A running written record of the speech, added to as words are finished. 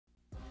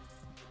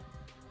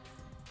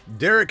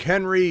Derrick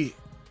Henry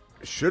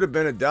should have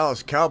been a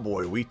Dallas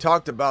Cowboy. We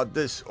talked about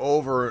this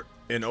over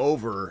and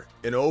over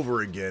and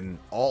over again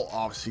all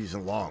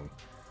offseason long.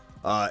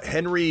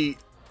 Henry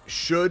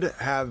should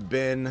have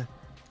been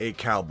a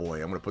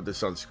Cowboy. I'm going to put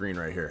this on the screen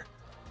right here.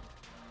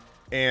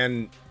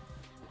 And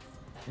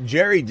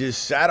Jerry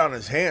just sat on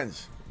his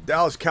hands.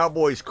 Dallas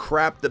Cowboys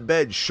crapped the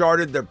bed,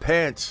 sharded their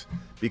pants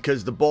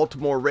because the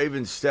Baltimore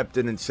Ravens stepped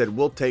in and said,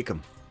 we'll take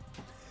him.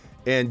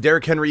 And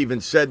Derrick Henry even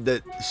said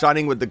that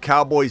signing with the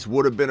Cowboys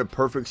would have been a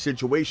perfect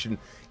situation.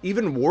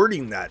 Even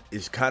wording that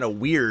is kind of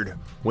weird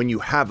when you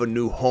have a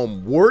new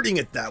home. Wording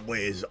it that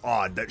way is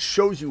odd. That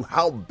shows you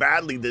how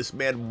badly this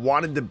man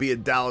wanted to be a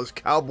Dallas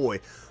Cowboy.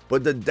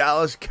 But the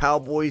Dallas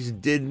Cowboys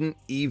didn't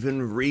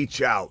even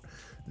reach out.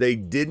 They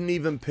didn't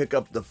even pick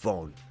up the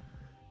phone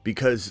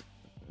because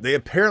they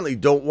apparently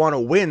don't want to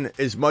win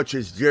as much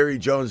as Jerry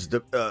Jones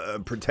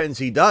pretends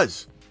he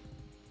does.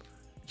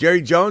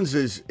 Jerry Jones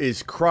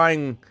is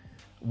crying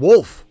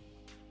wolf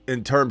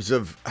in terms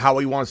of how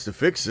he wants to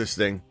fix this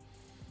thing.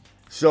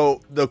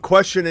 So the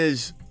question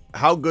is,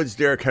 how good's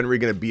Derrick Henry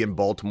going to be in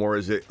Baltimore?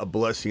 Is it a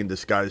blessing in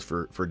disguise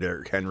for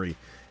Derrick Henry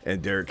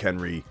and Derrick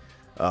Henry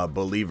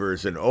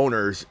believers and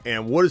owners?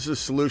 And what is the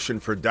solution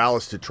for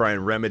Dallas to try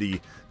and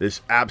remedy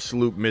this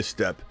absolute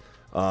misstep?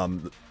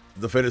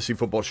 The Fantasy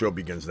Football Show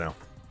begins now.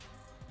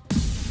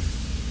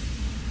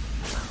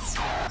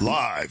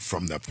 Live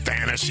from the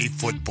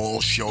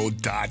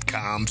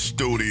FantasyFootballShow.com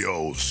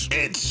studios.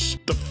 It's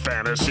the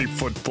Fantasy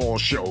Football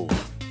Show.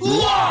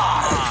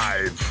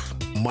 Live!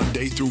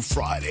 Monday through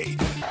Friday,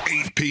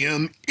 8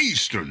 p.m.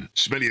 Eastern.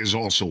 Smitty is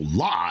also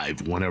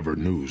live whenever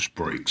news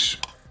breaks.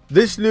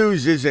 This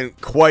news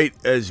isn't quite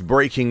as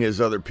breaking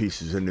as other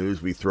pieces of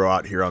news we throw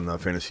out here on the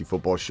Fantasy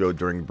Football Show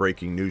during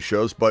breaking news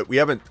shows, but we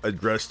haven't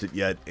addressed it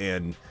yet,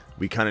 and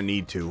we kind of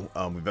need to.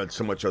 We've had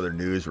so much other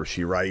news,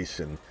 Rashee Rice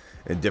and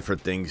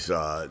different things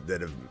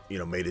that have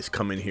made us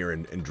come in here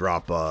and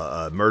drop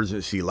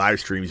emergency live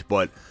streams.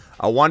 But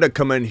I wanted to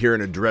come in here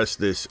and address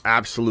this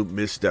absolute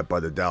misstep by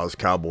the Dallas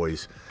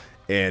Cowboys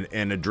and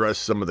address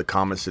some of the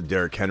comments that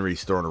Derrick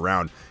Henry's thrown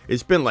around.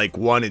 It's been like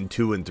 1 and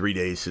 2 and 3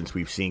 days since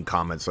we've seen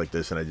comments like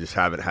this, and I just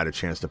haven't had a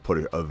chance to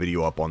put a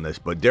video up on this.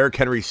 But Derrick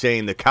Henry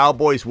saying the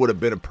Cowboys would have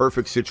been a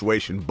perfect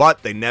situation,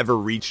 but they never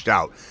reached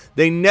out.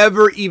 They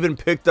never even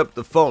picked up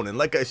the phone. And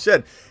like I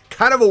said,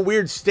 kind of a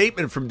weird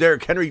statement from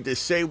Derrick Henry to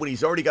say when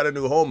he's already got a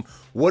new home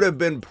would have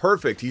been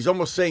perfect. He's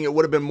almost saying it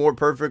would have been more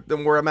perfect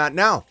than where I'm at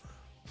now.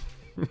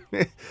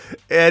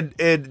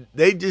 and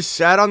they just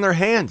sat on their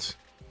hands.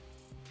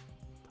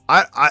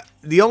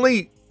 The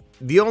only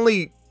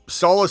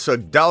solace a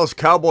Dallas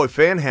Cowboy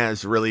fan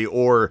has, really,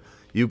 or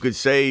you could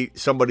say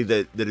somebody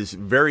that is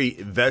very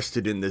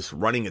vested in this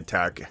running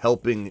attack,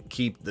 helping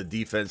keep the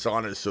defense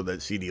honest so that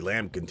CeeDee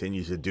Lamb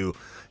continues to do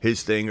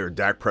his thing, or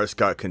Dak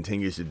Prescott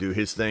continues to do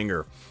his thing,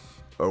 or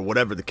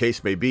whatever the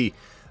case may be.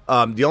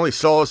 The only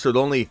solace, or the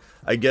only,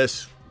 I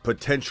guess,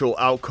 potential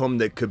outcome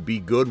that could be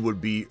good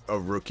would be a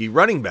rookie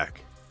running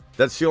back.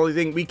 That's the only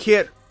thing. We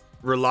can't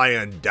rely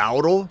on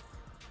Dowdle.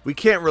 We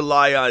can't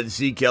rely on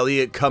Zeke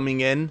Elliott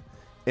coming in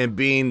and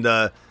being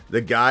the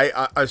guy.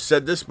 I've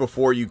said this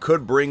before. You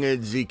could bring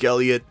in Zeke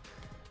Elliott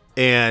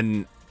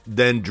and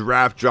then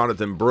draft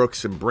Jonathan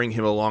Brooks and bring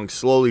him along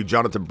slowly.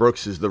 Jonathan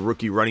Brooks is the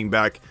rookie running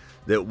back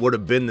that would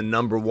have been the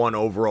 #1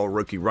 overall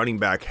rookie running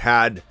back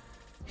had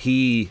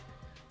he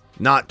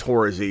not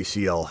tore his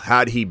ACL,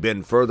 had he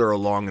been further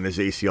along in his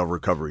ACL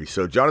recovery.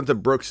 So Jonathan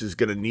Brooks is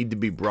going to need to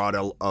be brought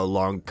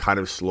along kind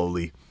of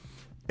slowly.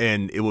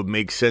 And it would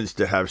make sense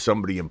to have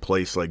somebody in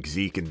place like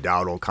Zeke and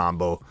Dowdle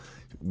combo,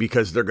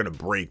 because they're going to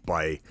break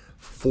by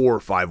 4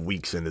 or 5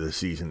 weeks into the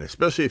season,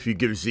 especially if you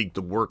give Zeke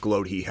the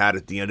workload he had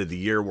at the end of the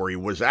year, where he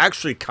was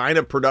actually kind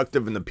of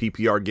productive in the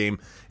PPR game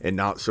and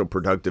not so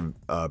productive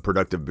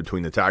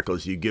between the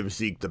tackles. You give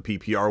Zeke the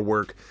PPR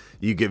work,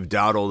 you give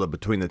Dowdle the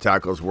between the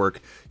tackles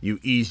work, you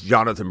ease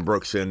Jonathan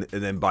Brooks in,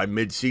 and then by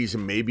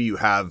midseason, maybe you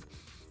have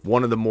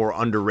one of the more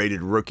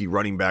underrated rookie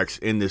running backs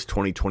in this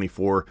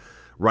 2024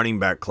 running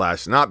back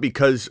class, not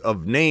because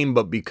of name,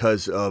 but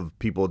because of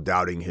people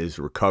doubting his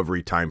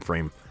recovery time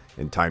frame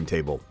and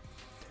timetable.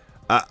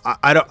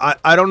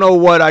 I don't know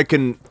what I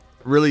can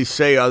really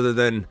say other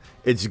than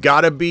it's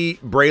got to be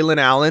Braylon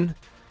Allen,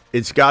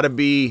 it's got to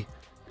be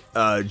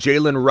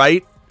Jalen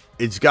Wright,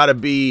 it's got to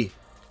be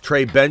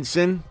Trey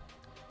Benson,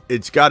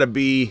 it's got to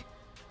be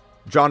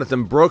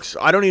Jonathan Brooks.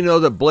 I don't even know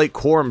that Blake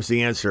Corum's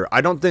the answer.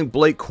 I don't think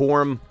Blake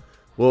Corum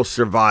will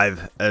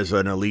survive as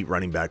an elite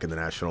running back in the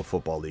National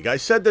Football League. I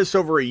said this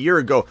over a year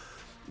ago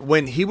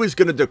when he was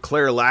going to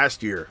declare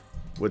last year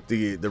with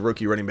the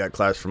rookie running back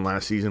class from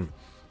last season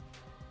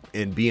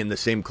and be in the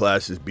same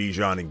class as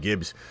Bijan and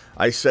Gibbs.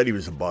 I said he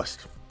was a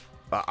bust.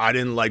 I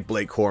didn't like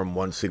Blake Corum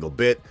one single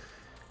bit.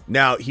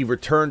 Now, he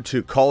returned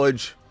to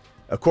college.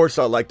 Of course,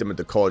 I liked him at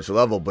the college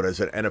level, but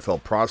as an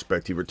NFL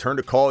prospect, he returned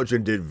to college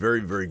and did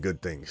very, very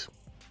good things.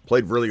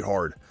 Played really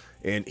hard.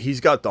 And he's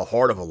got the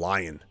heart of a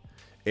lion.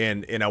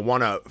 And I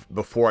want to,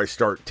 before I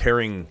start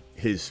tearing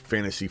his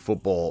fantasy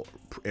football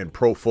and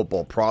pro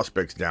football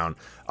prospects down,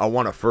 I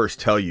want to first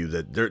tell you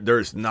that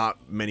there's not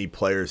many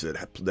players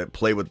that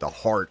play with the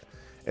heart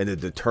and the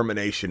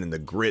determination and the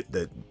grit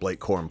that Blake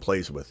Corum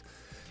plays with.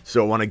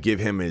 So I want to give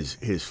him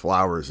his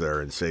flowers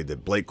there and say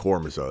that Blake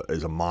Corum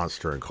is a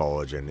monster in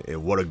college,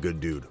 and what a good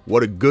dude.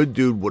 What a good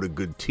dude, what a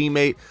good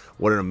teammate,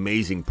 what an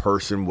amazing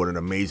person, what an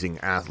amazing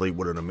athlete,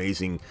 what an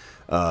amazing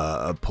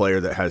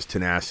player that has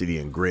tenacity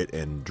and grit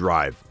and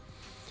drive.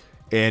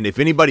 And if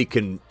anybody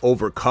can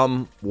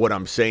overcome what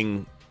I'm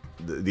saying,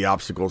 the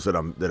obstacles that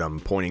I'm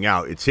pointing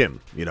out, it's him,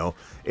 you know.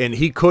 And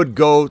he could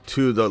go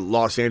to the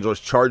Los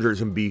Angeles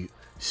Chargers and be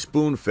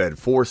spoon-fed,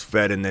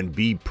 force-fed, and then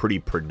be pretty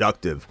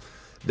productive.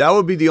 That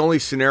would be the only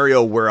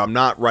scenario where I'm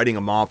not writing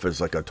him off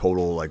as like a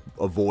total like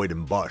avoid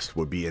and bust,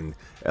 would be in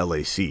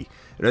LAC.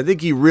 And I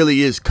think he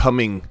really is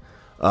coming.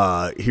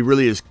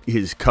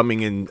 He's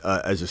coming in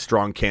as a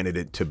strong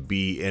candidate to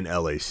be in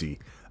LAC.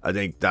 I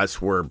think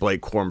that's where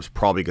Blake Corum's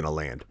probably going to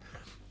land.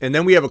 And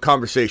then we have a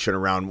conversation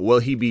around, will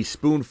he be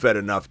spoon-fed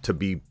enough to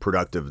be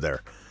productive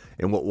there?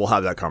 And we'll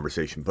have that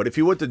conversation. But if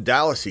he went to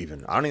Dallas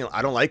even, I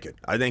don't like it.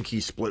 I think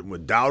he's split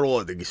with Dowdle.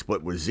 I think he's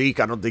split with Zeke.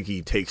 I don't think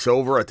he takes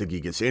over. I think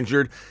he gets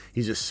injured.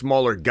 He's a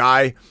smaller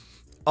guy.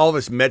 All of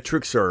his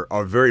metrics are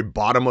very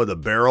bottom of the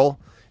barrel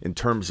in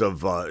terms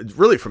of,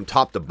 really from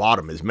top to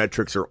bottom. His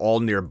metrics are all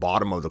near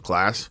bottom of the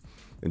class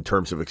in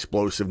terms of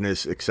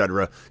explosiveness,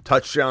 etc.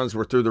 Touchdowns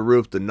were through the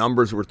roof. The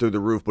numbers were through the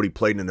roof, but he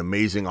played in an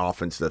amazing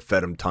offense that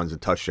fed him tons of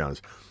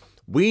touchdowns.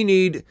 We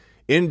need,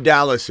 in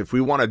Dallas, if we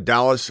want a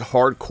Dallas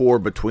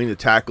hardcore between the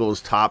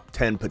tackles, top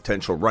 10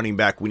 potential running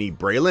back, we need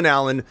Braylon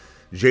Allen,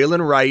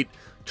 Jalen Wright,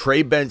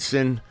 Trey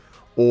Benson,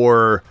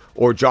 or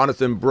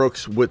Jonathan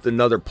Brooks with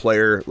another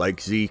player like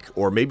Zeke,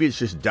 or maybe it's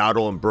just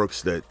Dowdle and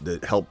Brooks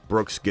that help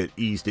Brooks get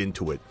eased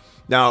into it.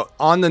 Now,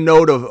 on the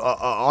note of,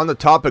 on the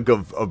topic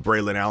of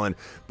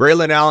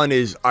Braylon Allen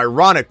is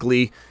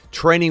ironically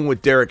training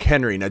with Derrick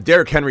Henry. Now,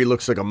 Derrick Henry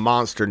looks like a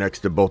monster next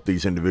to both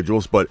these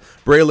individuals, but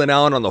Braylon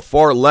Allen on the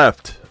far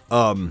left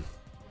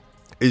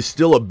is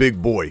still a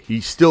big boy.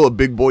 He's still a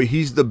big boy.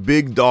 He's the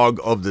big dog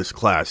of this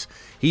class.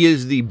 He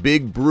is the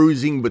big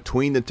bruising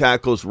between the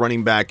tackles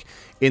running back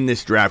in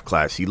this draft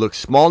class. He looks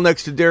small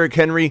next to Derrick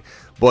Henry,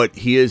 but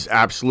he is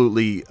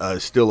absolutely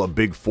still a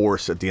big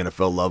force at the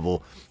NFL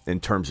level in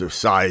terms of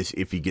size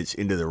if he gets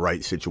into the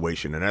right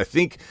situation. And I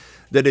think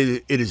that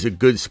it is a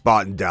good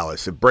spot in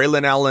Dallas. If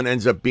Braylon Allen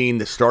ends up being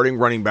the starting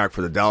running back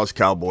for the Dallas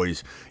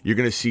Cowboys, you're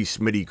going to see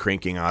Smitty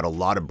cranking out a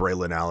lot of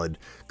Braylon Allen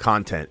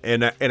content.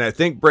 And I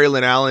think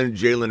Braylon Allen,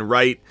 Jalen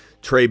Wright,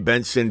 Trey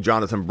Benson,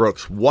 Jonathan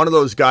Brooks, one of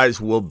those guys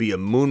will be a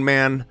moon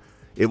man.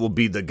 It will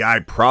be the guy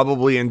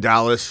probably in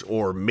Dallas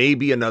or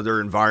maybe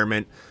another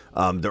environment.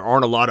 There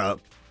aren't a lot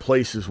of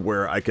places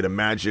where I could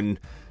imagine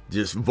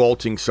just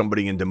vaulting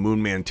somebody into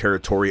moon man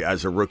territory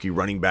as a rookie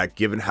running back,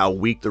 given how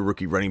weak the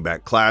rookie running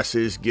back class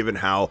is, given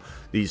how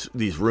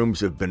these rooms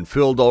have been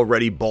filled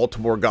already.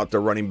 Baltimore got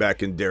their running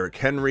back in Derrick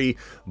Henry.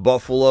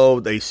 Buffalo,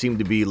 they seem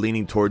to be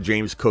leaning toward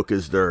James Cook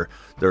as their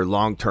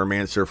long-term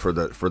answer for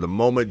the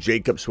moment.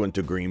 Jacobs went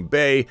to Green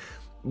Bay.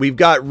 We've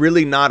got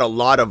really not a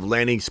lot of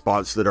landing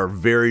spots that are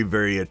very,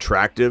 very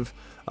attractive.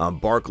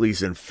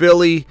 Barkley's in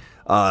Philly,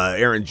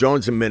 Aaron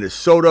Jones in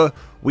Minnesota.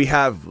 We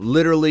have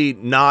literally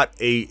not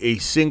a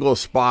single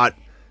spot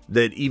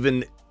that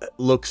even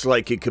looks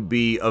like it could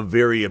be a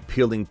very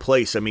appealing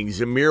place. I mean,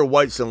 Zamir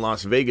White's in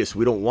Las Vegas.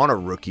 We don't want a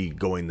rookie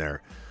going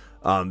there.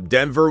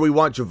 Denver, we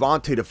want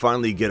Javonte to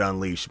finally get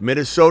unleashed.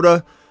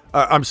 Minnesota,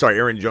 I'm sorry,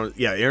 Aaron Jones.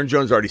 Yeah, Aaron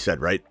Jones already said,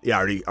 right? Yeah,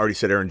 I already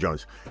said Aaron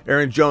Jones.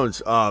 Aaron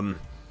Jones,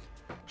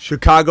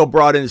 Chicago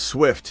brought in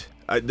Swift.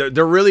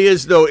 There really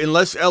is, though,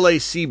 unless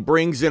LAC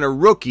brings in a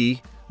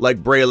rookie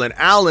like Braylon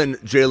Allen,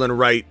 Jalen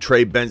Wright,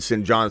 Trey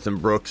Benson, Jonathan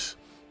Brooks,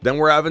 then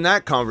we're having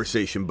that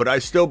conversation. But I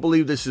still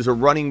believe this is a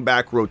running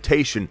back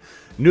rotation.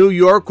 New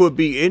York would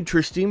be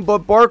interesting,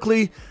 but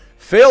Barkley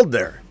failed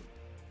there.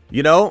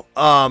 You know,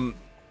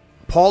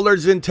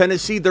 Pollard's in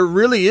Tennessee. There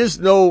really is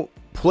no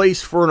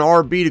place for an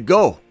RB to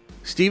go.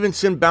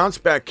 Stevenson, bounce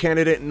back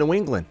candidate in New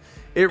England.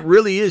 It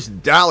really is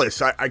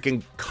Dallas. I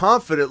can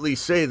confidently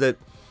say that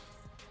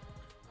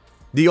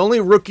the only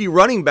rookie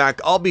running back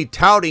I'll be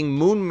touting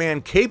moon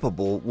man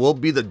capable will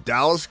be the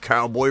Dallas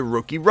Cowboy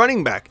rookie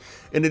running back.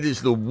 And it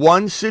is the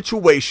one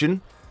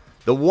situation,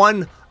 the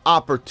one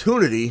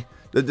opportunity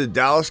that the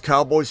Dallas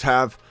Cowboys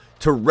have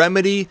to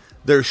remedy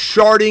their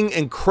sharding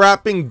and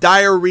crapping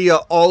diarrhea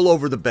all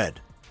over the bed.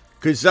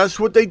 Because that's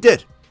what they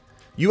did.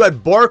 You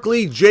had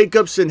Barkley,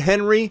 Jacobs, and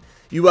Henry.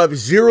 You have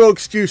zero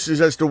excuses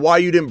as to why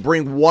you didn't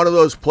bring one of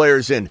those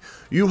players in.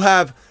 You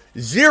have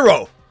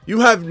zero.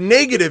 You have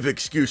negative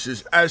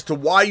excuses as to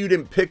why you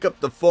didn't pick up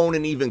the phone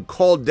and even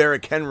call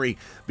Derrick Henry,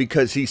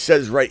 because he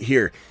says right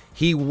here,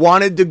 he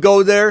wanted to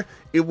go there.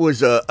 It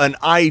was an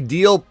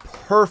ideal,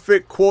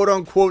 perfect,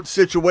 quote-unquote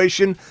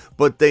situation,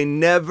 but they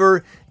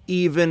never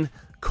even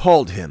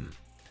called him.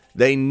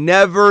 They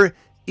never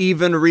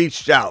even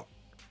reached out.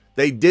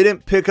 They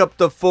didn't pick up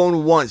the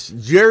phone once.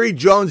 Jerry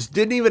Jones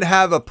didn't even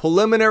have a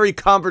preliminary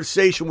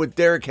conversation with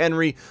Derrick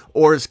Henry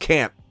or his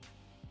camp.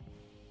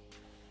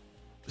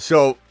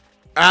 So,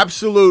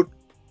 absolute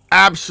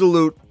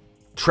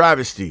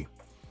travesty.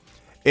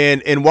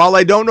 And while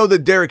I don't know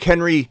that Derrick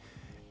Henry,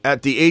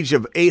 at the age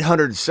of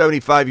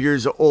 875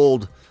 years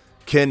old,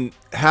 can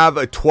have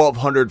a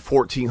 1,200,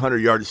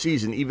 1,400-yard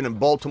season, even in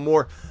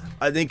Baltimore,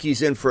 I think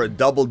he's in for a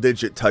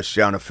double-digit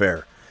touchdown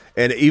affair.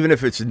 And even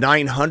if it's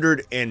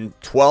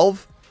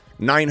 912,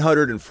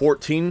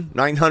 914,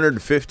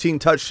 915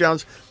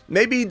 touchdowns,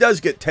 maybe he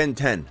does get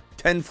 1010,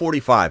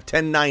 1045,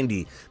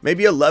 1090,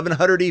 maybe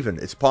 1,100 even.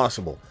 It's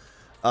possible.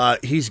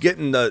 He's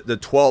getting the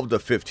 12 to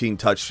 15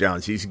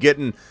 touchdowns. He's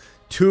getting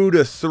 2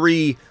 to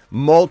 3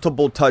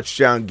 multiple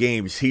touchdown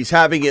games. He's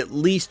having at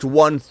least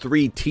 1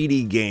 3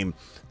 TD game.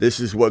 This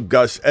is what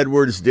Gus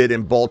Edwards did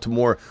in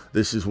Baltimore.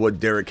 This is what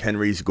Derrick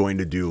Henry is going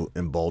to do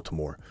in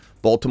Baltimore.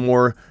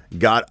 Baltimore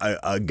got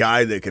a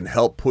guy that can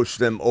help push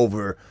them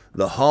over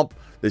the hump.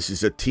 This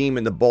is a team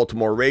in the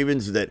Baltimore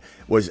Ravens that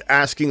was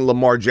asking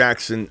Lamar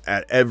Jackson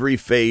at every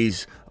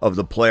phase of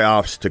the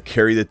playoffs to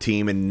carry the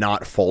team and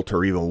not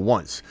falter even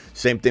once.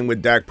 Same thing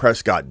with Dak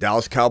Prescott.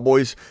 Dallas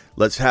Cowboys,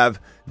 let's have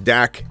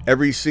Dak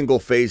every single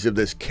phase of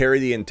this, carry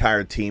the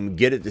entire team,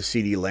 get it to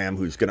CeeDee Lamb,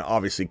 who's going to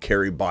obviously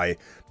carry by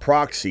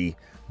proxy.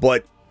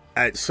 But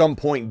at some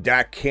point,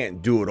 Dak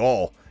can't do it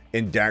all,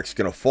 and Dak's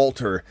going to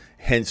falter,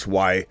 hence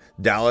why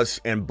Dallas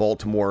and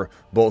Baltimore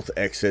both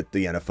exit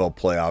the NFL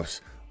playoffs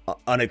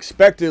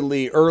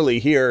unexpectedly early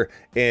here,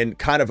 and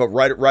kind of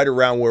right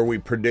around where we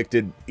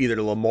predicted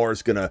either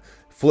Lamar's going to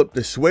flip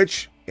the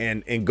switch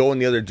and go in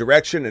the other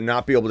direction and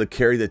not be able to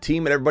carry the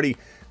team, and everybody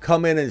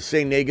come in and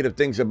say negative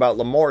things about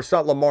Lamar. It's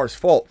not Lamar's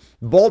fault.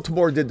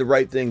 Baltimore did the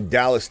right thing.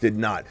 Dallas did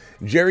not.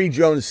 Jerry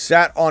Jones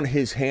sat on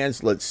his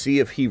hands. Let's see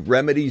if he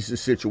remedies the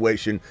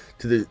situation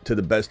to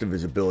the best of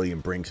his ability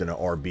and brings in an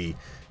RB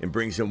and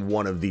brings in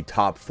one of the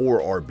top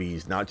 4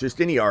 RBs, not just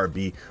any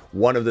RB,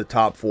 one of the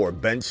top 4.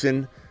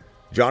 Benson,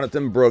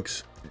 Jonathan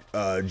Brooks,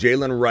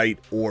 Jalen Wright,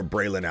 or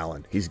Braylon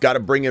Allen. He's got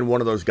to bring in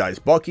one of those guys.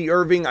 Bucky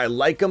Irving, I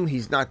like him.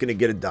 He's not going to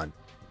get it done.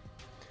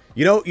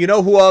 You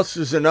know who else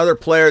is another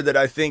player that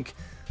I think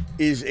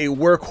is a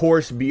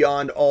workhorse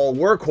beyond all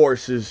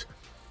workhorses,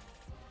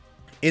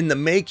 in the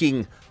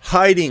making,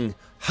 hiding,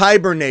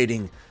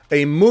 hibernating,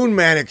 a moon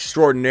man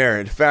extraordinaire.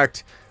 In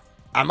fact,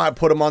 I might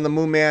put him on the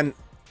moon man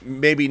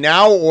maybe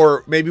now,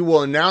 or maybe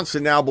we'll announce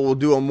it now, but we'll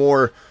do a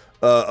more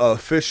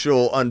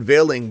official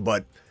unveiling.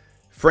 But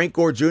Frank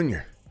Gore Jr.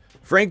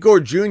 Frank Gore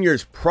Jr.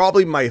 is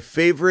probably my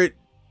favorite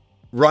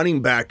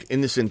running back in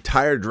this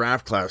entire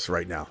draft class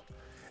right now.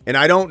 And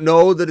I don't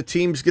know that a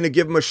team's going to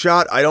give him a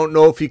shot. I don't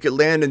know if he could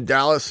land in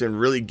Dallas and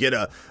really get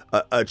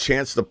a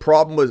chance. The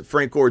problem with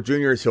Frank Gore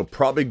Jr. is he'll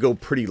probably go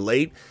pretty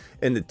late.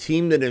 And the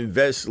team that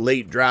invests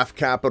late draft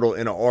capital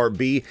in a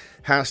RB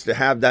has to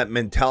have that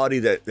mentality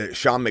that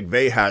Sean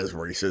McVay has,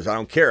 where he says, I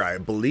don't care. I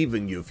believe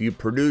in you. If you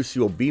produce,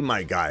 you'll be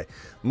my guy.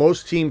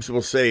 Most teams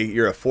will say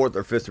you're a 4th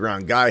or 5th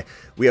round guy.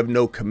 We have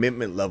no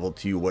commitment level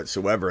to you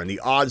whatsoever. And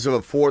the odds of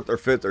a 4th or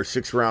 5th or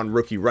 6th round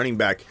rookie running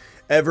back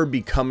ever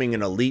becoming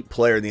an elite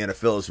player in the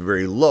NFL is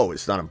very low.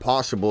 It's not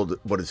impossible,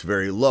 but it's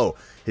very low.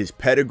 His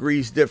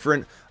pedigree's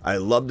different. I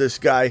love this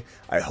guy.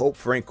 I hope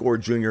Frank Gore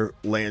Jr.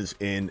 lands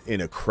in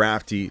a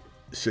crafty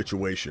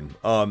situation.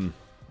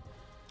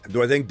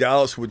 Do I think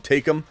Dallas would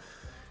take him?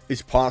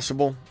 It's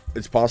possible.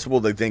 It's possible.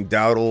 They think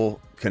Dowdle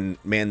can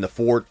man the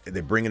fort.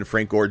 They bring in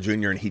Frank Gore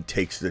Jr. and he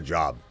takes the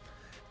job.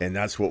 And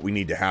that's what we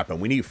need to happen.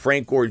 We need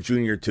Frank Gore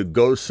Jr. to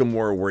go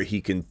somewhere where he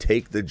can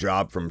take the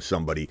job from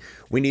somebody.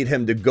 We need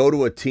him to go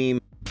to a team.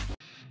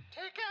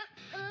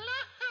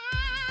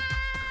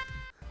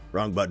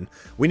 Wrong button.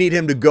 We need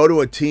him to go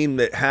to a team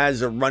that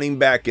has a running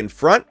back in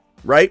front,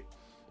 right?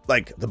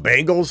 Like the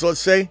Bengals, let's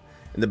say.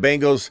 And the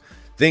Bengals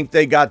think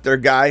they got their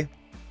guy.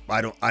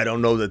 I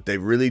don't know that they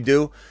really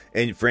do.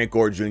 And Frank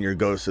Gore Jr.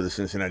 goes to the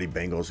Cincinnati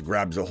Bengals,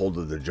 grabs a hold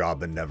of the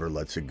job, and never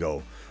lets it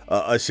go.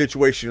 A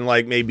situation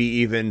like maybe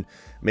even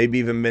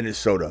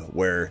Minnesota,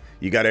 where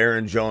you got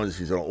Aaron Jones,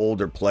 he's an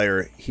older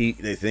player.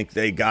 They think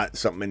they got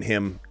something in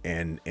him,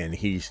 and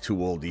he's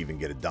too old to even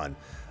get it done.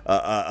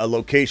 A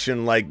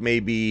location like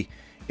maybe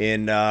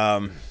in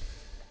I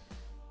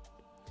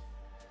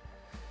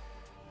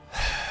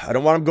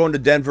don't want him going to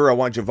Denver. I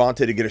want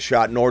Javonte to get a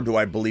shot, nor do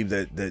I believe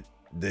that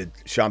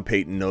Sean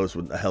Payton knows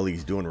what the hell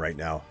he's doing right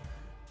now.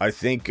 I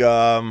think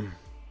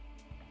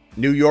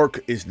New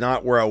York is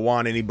not where I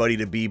want anybody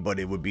to be, but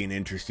it would be an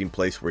interesting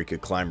place where he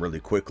could climb really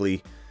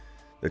quickly.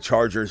 The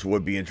Chargers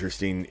would be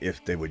interesting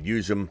if they would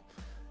use him.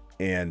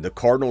 And the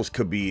Cardinals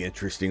could be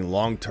interesting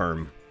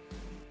long-term,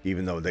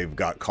 even though they've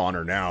got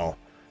Connor now.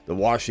 The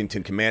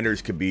Washington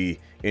Commanders could be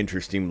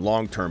interesting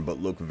long-term, but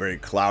look very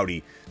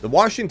cloudy. The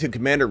Washington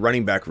Commander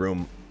running back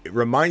room, it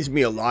reminds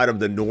me a lot of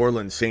the New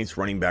Orleans Saints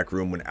running back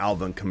room when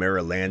Alvin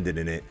Kamara landed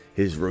in it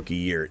his rookie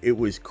year. It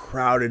was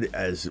crowded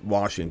as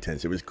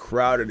Washington's. It was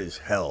crowded as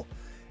hell.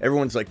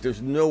 Everyone's like,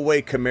 there's no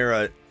way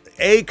Kamara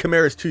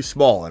is too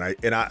small.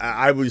 And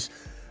I was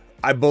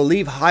I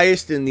believe,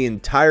 highest in the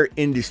entire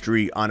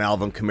industry on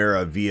Alvin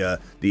Kamara via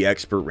the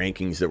expert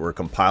rankings that were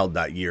compiled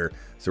that year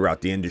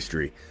throughout the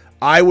industry.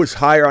 I was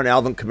higher on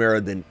Alvin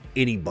Kamara than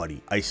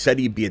anybody. I said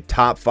he'd be a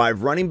top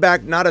 5 running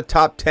back, not a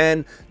top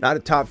 10, not a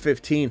top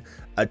 15,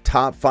 a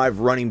top 5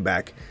 running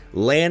back,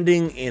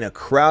 landing in a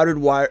crowded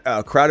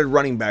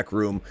running back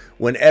room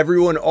when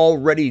everyone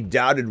already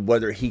doubted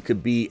whether he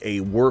could be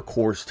a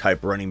workhorse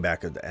type running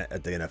back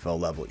at the NFL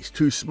level. He's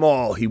too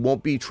small. He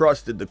won't be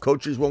trusted. The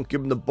coaches won't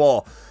give him the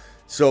ball.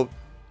 So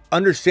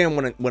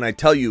understand when I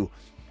tell you,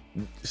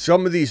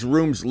 some of these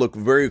rooms look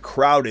very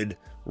crowded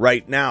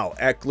right now.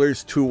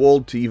 Eckler's too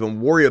old to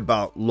even worry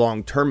about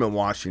long-term in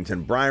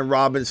Washington. Brian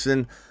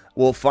Robinson,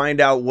 we'll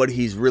find out what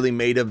he's really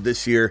made of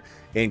this year,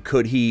 and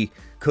could he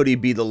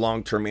be the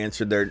long-term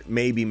answer there?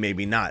 Maybe,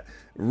 maybe not.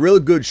 Real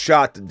good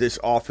shot that this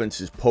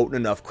offense is potent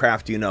enough,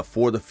 crafty enough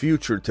for the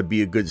future to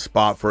be a good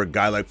spot for a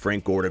guy like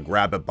Frank Gore to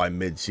grab it by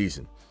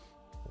mid-season.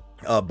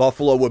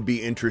 Buffalo would be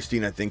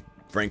interesting. I think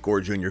Frank Gore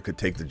Jr. could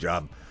take the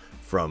job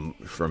from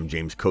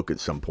James Cook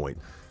at some point.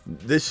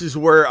 This is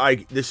where I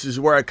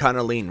kind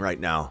of lean right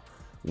now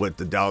with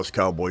the Dallas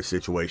Cowboys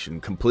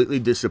situation. Completely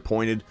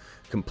disappointed,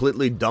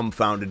 completely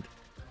dumbfounded,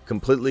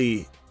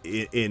 completely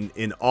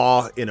in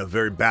awe in a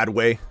very bad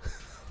way.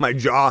 My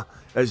jaw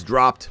has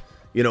dropped,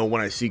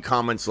 when I see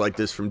comments like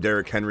this from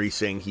Derrick Henry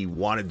saying he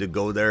wanted to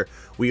go there.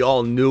 We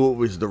all knew it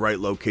was the right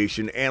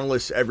location.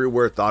 Analysts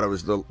everywhere thought it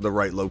was the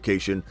right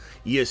location.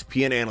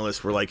 ESPN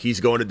analysts were like, he's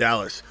going to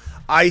Dallas.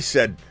 I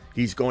said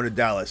he's going to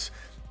Dallas.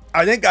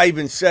 I think I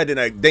even said, and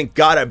I thank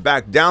God I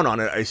backed down on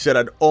it, I said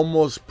I'd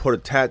almost put a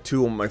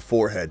tattoo on my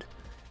forehead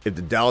if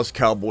the Dallas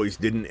Cowboys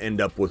didn't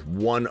end up with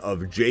one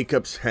of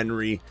Jacobs,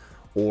 Henry,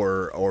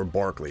 or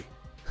Barkley.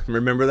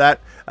 Remember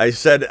that? I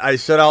said I'd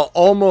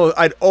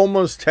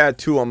almost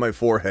tattoo on my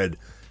forehead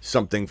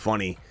something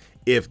funny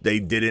if they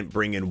didn't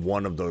bring in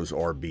one of those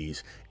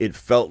RBs. It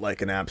felt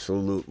like an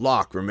absolute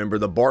lock. Remember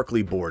the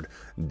Barkley board?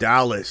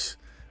 Dallas,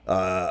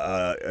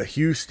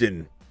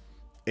 Houston,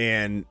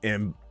 and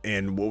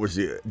what was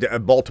it?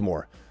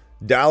 Baltimore.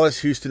 Dallas,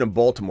 Houston, and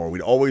Baltimore.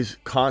 We'd always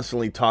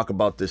constantly talk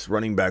about this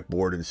running back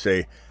board and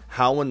say,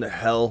 how in the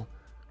hell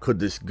could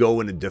this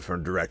go in a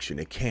different direction?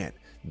 It can't.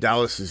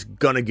 Dallas is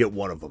going to get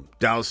one of them.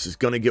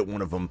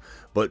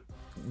 But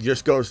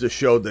just goes to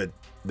show that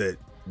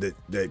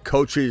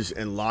coaches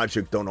and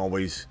logic don't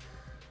always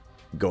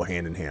go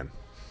hand in hand.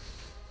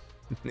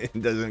 It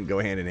doesn't go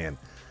hand in hand.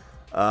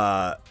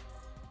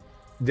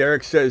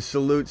 Derek says,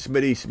 salute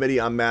Smitty.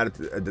 Smitty, I'm mad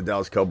at the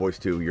Dallas Cowboys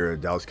too. You're a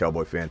Dallas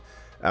Cowboy fan.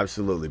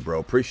 Absolutely, bro.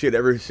 Appreciate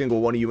every single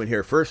one of you in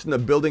here. First in the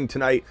building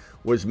tonight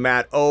was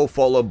Matt O,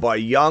 followed by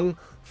Young,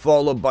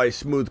 followed by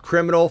Smooth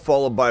Criminal,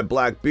 followed by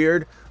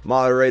Blackbeard,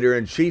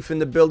 moderator-in-chief in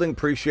the building.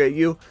 Appreciate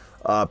you.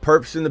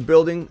 Perps in the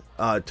building.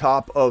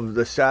 Top of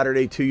the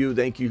Saturday to you.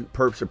 Thank you,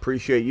 Perps.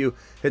 Appreciate you.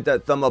 Hit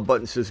that thumb up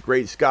button. Says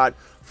great, Scott.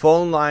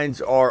 Phone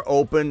lines are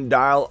open.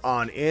 Dial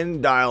on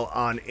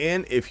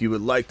in. If you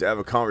would like to have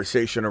a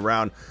conversation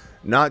around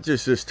not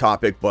just this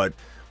topic, but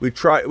we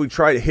try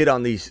to hit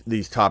on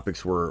these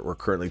topics we're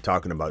currently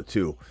talking about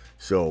too.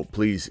 So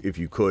please, if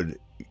you could,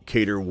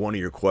 cater one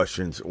of your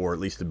questions or at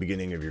least the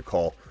beginning of your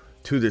call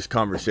to this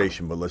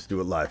conversation. But let's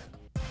do it live.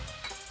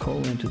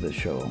 Call into the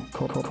show.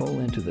 Call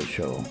into the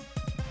show.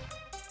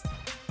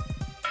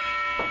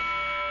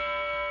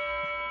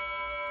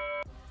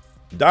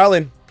 Dial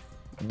in.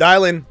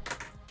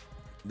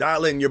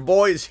 Your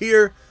boy is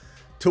here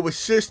to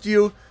assist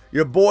you.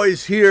 Your boy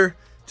is here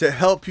to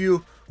help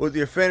you with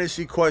your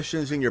fantasy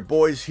questions, and your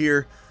boy is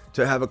here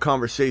to have a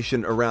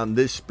conversation around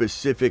this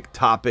specific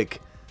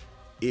topic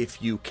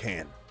if you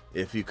can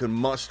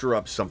muster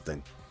up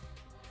something.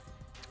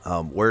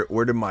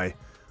 Where did my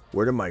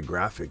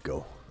graphic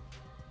go?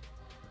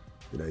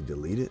 Did I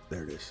delete it?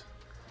 There it is.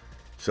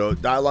 So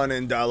dial on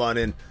in.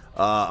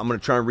 I'm going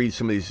to try and read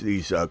some of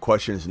these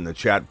questions in the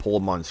chat, pull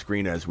them on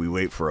screen as we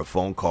wait for a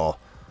phone call.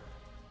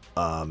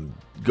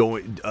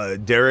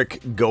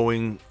 Derek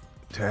going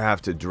to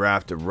have to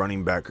draft a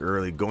running back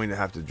early.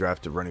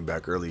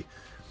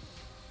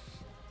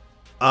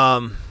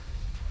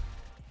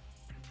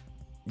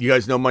 You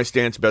guys know my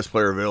stance, best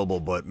player available,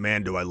 but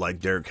man, do I like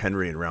Derrick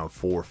Henry in round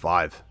 4 or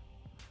 5.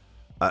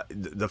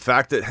 The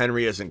fact that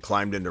Henry hasn't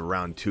climbed into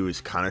round 2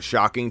 is kind of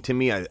shocking to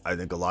me. I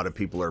think a lot of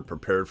people are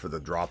prepared for the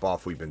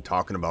drop-off we've been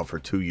talking about for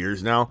 2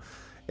 years now.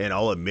 And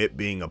I'll admit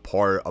being a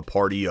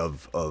party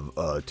of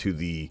to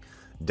the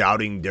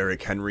doubting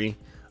Derrick Henry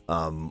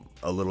a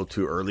little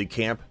too early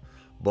camp.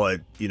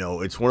 But,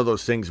 it's one of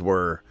those things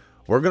where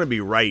we're going to be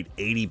right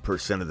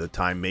 80% of the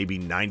time, maybe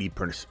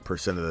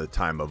 90% of the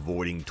time,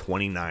 avoiding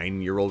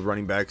 29-year-old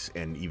running backs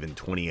and even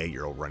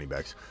 28-year-old running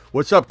backs.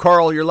 What's up,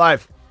 Carl? You're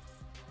live.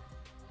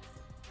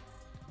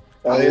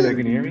 Hey there,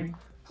 can you hear me?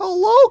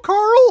 Hello,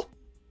 Carl.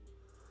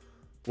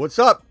 What's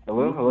up?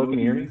 Hello, can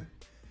you hear me?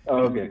 Oh,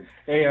 okay.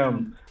 Hey,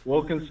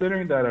 well,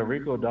 considering that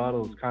Rico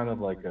Dotto is kind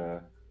of like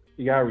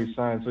he got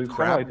re-signed, so he's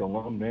kind of like the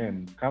lone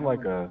man, kind of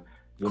like a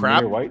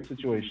Zamir White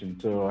situation.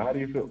 So how do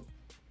you feel?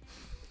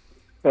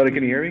 Oh, can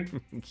you hear me?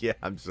 Yeah,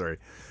 I'm sorry.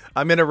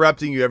 I'm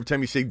interrupting you every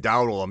time you say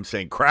Dowdle. I'm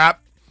saying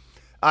crap.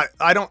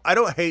 I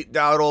don't hate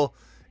Dowdle.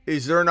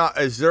 Is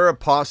there a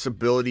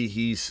possibility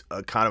he's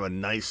a kind of a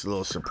nice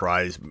little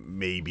surprise?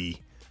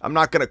 Maybe. I'm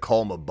not gonna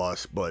call him a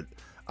bust, but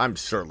I'm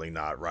certainly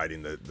not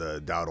riding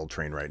the Dowdle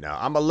train right now.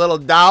 I'm a little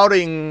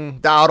doubting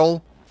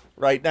Dowdle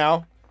right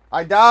now.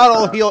 I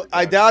doubt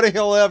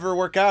he'll ever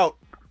work out.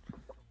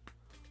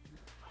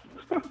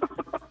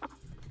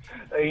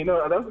 Hey,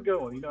 that's a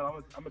good one. I'm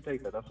gonna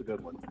take that. That's a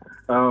good one.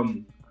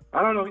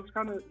 I don't know. He's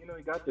kind of,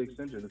 he got the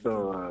extension,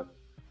 so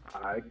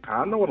I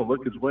kind of want to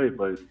look his way,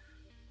 but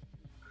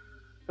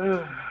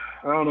I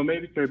don't know.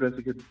 Maybe Trey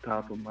Benson could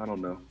top him. I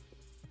don't know.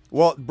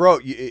 Well, bro,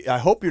 I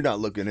hope you're not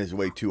looking his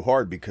way too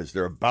hard because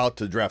they're about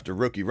to draft a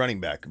rookie running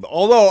back.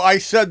 Although I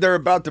said they're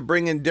about to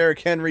bring in Derrick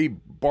Henry,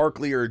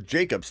 Barkley, or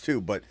Jacobs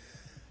too, but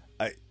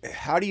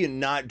how do you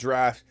not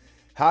draft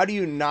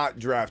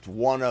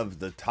one of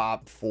the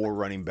top 4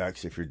 running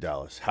backs if you're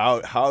Dallas?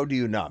 How do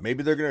you not?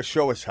 Maybe they're going to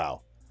show us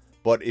how.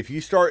 But if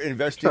you start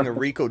investing in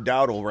Rico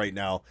Dowdle right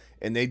now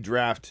and they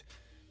draft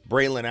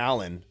Braylon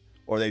Allen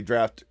or they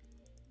draft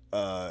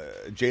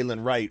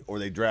Jalen Wright or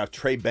they draft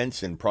Trey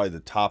Benson, probably the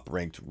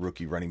top-ranked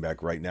rookie running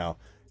back right now,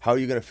 how are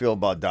you going to feel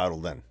about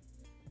Dowdle then?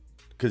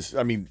 Because,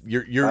 I mean,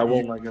 I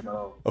won't like him at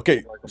all.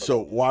 Okay,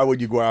 so why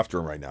would you go after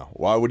him right now?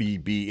 Why would he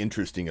be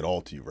interesting at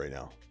all to you right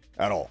now?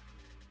 At all?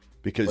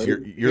 Because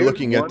you're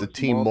looking at the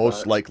team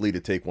most likely to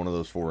take one of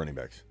those 4 running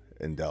backs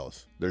in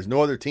Dallas. There's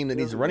no other team that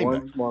needs a running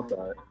back. Small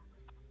side.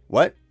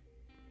 What?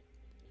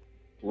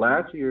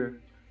 Last year,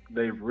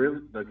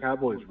 the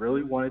Cowboys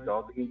really wanted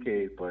Dalton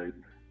Kincaid, but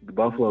the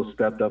Buffalo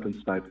stepped up and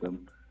sniped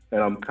them.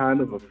 And I'm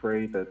kind of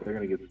afraid that they're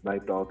going to get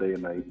sniped all day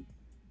and night.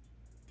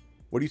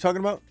 What are you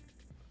talking about?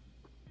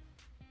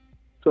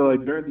 So,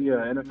 during the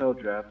NFL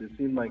draft, it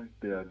seemed like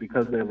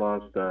because they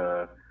lost,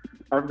 I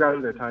forgot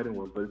who their tight end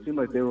was, but it seemed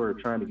like they were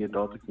trying to get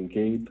Dalton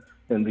Kincaid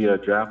in the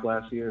draft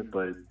last year,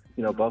 but,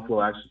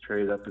 Buffalo actually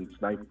traded up and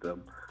sniped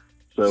them.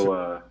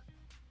 So,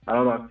 I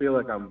don't know. I feel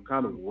like I'm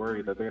kind of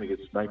worried that they're going to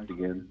get sniped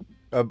again.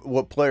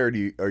 What player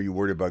are you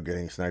worried about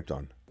getting sniped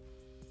on?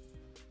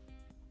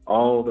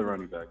 All the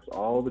running backs,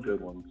 all the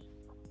good ones.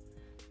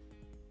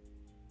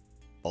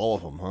 All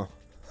of them, huh?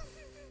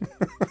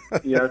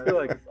 Yeah, I feel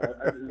like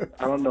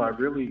I don't know. I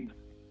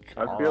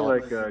feel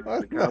like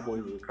the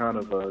Cowboys are kind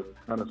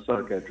of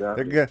suck at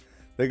drafting.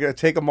 They're gonna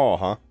take them all,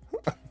 huh?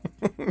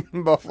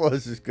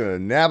 Buffalo's just gonna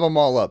nab them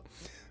all up.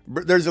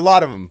 There's a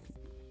lot of them,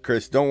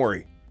 Chris. Don't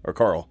worry, or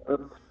Carl.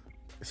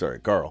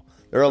 Sorry, Carl.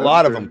 There are a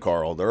lot of them,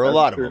 Carl. There are a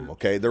lot of them.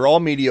 Okay, they're all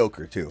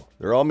mediocre too.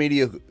 They're all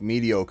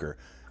mediocre.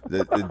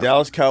 The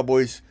Dallas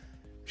Cowboys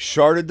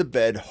sharded the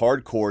bed,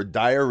 hardcore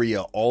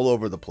diarrhea all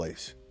over the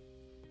place.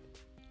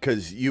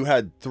 Because you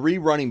had 3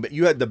 running back,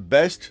 you had the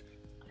best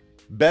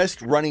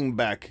running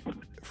back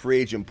free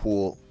agent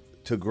pool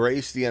to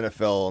grace the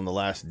NFL in the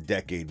last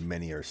decade,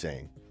 many are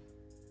saying.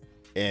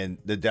 And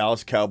the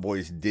Dallas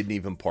Cowboys didn't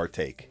even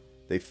partake.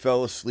 They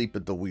fell asleep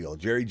at the wheel.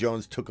 Jerry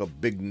Jones took a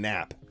big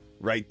nap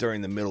right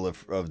during the middle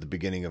of the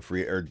beginning of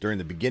during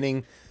the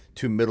beginning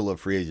to middle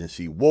of free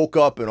agency. Woke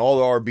up and all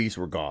the RBs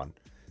were gone.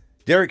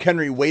 Derrick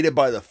Henry waited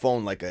by the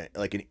phone like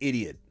an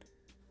idiot,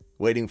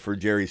 waiting for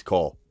Jerry's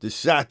call. Just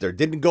sat there,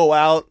 didn't go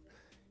out.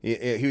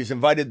 He was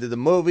invited to the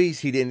movies.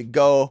 He didn't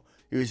go.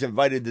 He was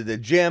invited to the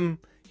gym.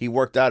 He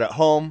worked out at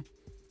home.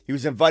 He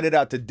was invited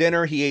out to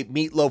dinner. He ate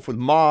meatloaf with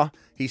Ma.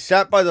 He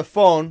sat by the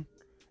phone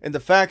and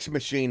the fax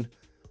machine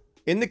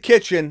in the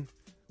kitchen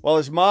while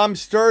his mom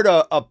stirred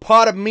a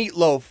pot of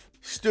meatloaf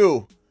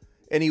stew,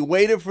 and he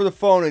waited for the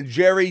phone, and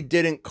Jerry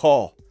didn't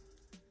call.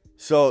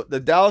 So the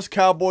Dallas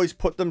Cowboys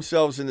put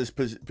themselves in this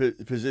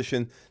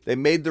position. They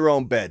made their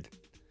own bed.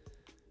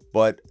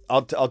 But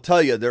I'll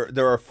tell you,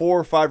 there are 4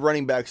 or 5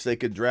 running backs they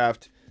could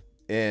draft,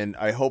 and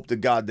I hope to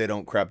God they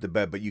don't crap the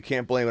bed. But you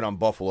can't blame it on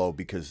Buffalo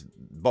because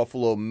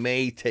Buffalo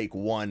may take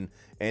one,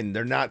 and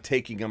they're not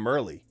taking them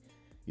early.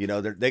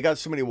 They got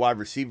so many wide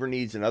receiver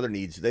needs and other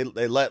needs. They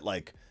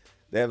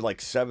have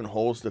like 7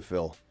 holes to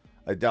fill.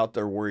 I doubt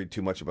they're worried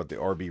too much about the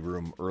RB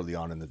room early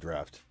on in the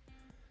draft.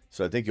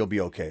 So I think you'll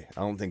be okay.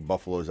 I don't think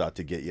Buffalo's out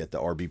to get you at the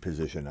RB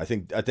position. I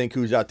think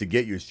who's out to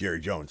get you is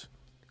Jerry Jones.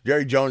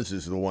 Jerry Jones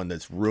is the one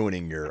that's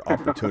ruining your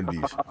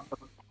opportunities.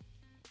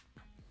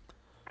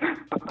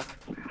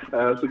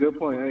 That's a good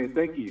point. Hey,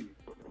 thank you.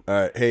 All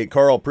right. Hey,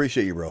 Carl,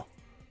 appreciate you, bro.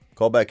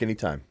 Call back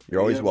anytime.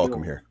 You're always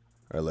welcome here.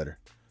 All right, later.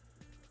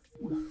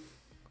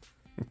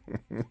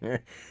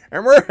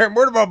 And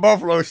what about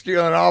Buffalo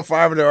stealing all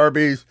 5 of the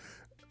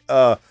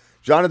RBs?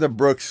 Jonathan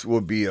Brooks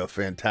would be a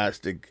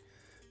fantastic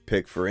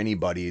pick for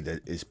anybody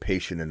that is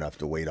patient enough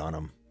to wait on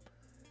him.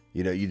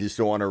 You just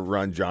don't want to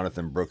run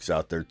Jonathan Brooks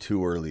out there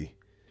too early.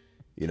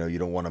 You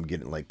don't want him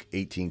getting like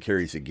 18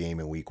 carries a game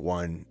in week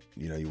 1.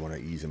 You want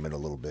to ease him in a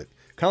little bit.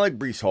 Kind of like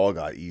Breece Hall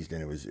got eased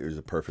in. It was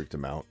a perfect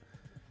amount.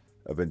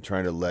 I've been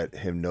trying to let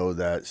him know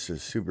that. Says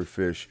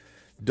Superfish,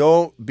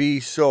 don't be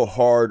so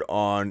hard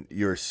on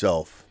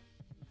yourself.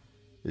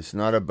 It's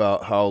not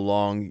about how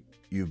long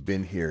you've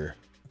been here,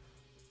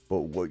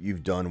 but what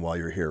you've done while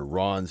you're here.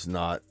 Ron's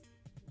not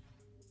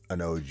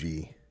An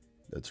OG.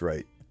 That's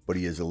right. But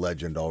he is a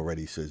legend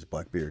already, says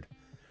Blackbeard.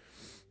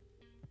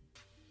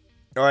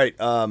 All right.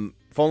 Phone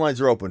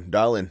lines are open.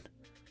 Dial in.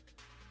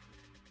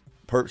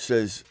 Perp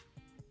says,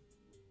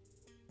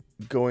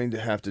 going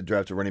to have to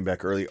draft a running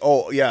back early.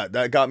 Oh, yeah.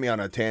 That got me on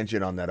a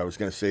tangent on that. I was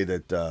going to say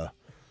that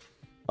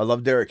I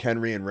love Derrick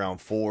Henry in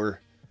round 4.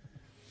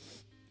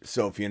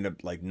 So if you end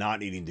up like not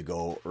needing to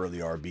go early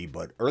RB,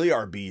 but early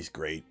RB is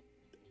great.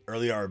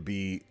 Early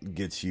RB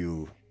gets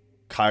you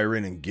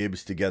Kyron and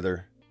Gibbs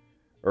together.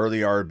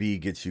 Early RB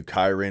gets you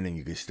Kyron, and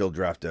you can still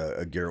draft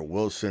a Garrett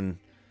Wilson.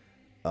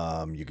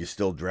 You can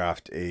still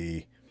draft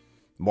a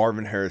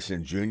Marvin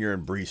Harrison Jr.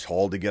 and Breece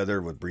Hall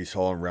together, with Breece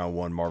Hall in round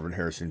 1, Marvin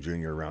Harrison Jr.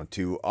 in round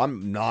 2.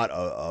 I'm not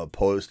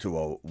opposed to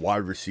a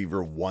wide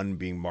receiver 1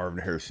 being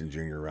Marvin Harrison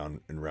Jr.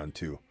 in round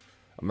 2.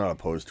 I'm not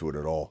opposed to it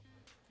at all.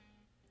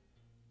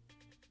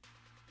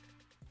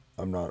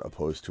 I'm not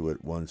opposed to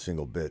it one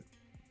single bit.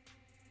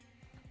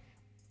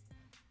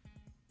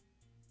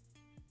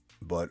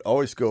 But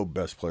always go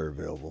best player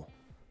available.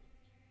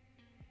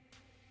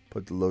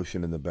 Put the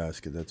lotion in the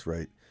basket. That's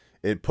right.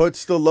 It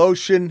puts the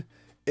lotion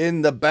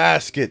in the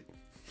basket.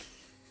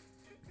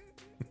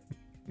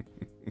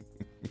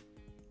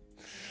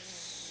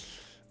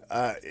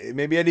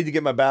 Maybe I need to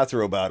get my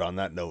bathrobe out on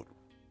that note.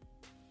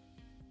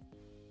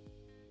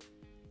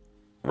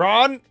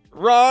 Ron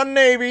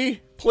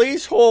Navy,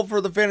 please hold for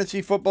the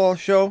fantasy football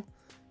show.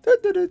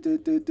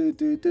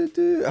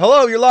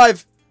 Hello, you're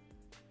live.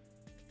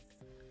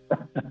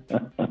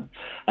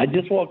 I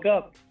just woke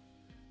up.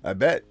 I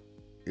bet.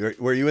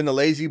 Were you in the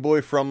lazy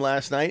boy from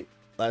last night's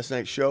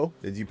show?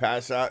 Did you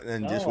pass out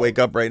and just wake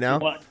up right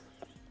now?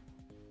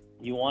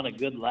 You want a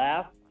good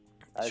laugh?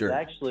 Sure.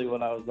 Actually,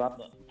 when I was on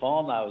the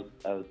phone, I was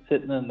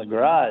sitting in the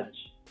garage,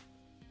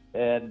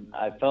 and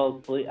I fell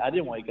asleep. I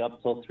didn't wake up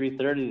until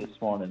 3:30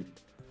 this morning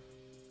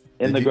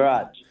in the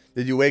garage.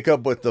 Did you wake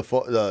up with the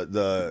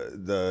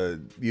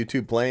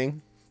YouTube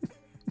playing?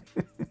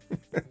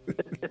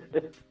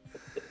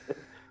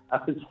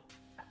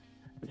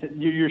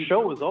 Your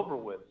show was over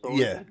with, so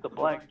yeah. It's the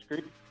blank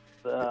screen.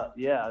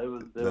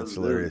 It was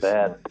hilarious.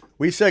 Bad.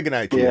 We said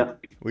goodnight to you.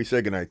 We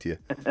said goodnight to you.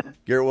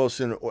 Garrett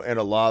Wilson and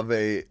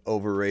Olave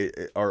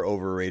are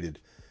overrated.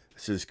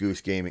 Says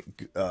Goose Gaming.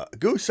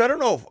 Goose, I don't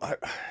know.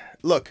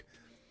 Look,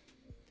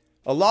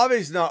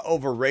 Olave's not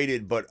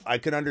overrated, but I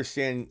can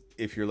understand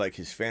if you're like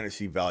his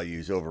fantasy value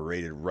is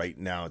overrated right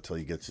now until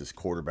he gets his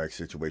quarterback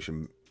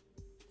situation,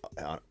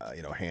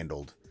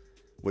 handled,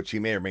 which he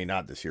may or may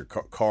not this year.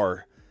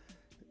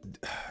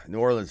 New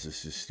Orleans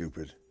is just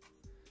stupid.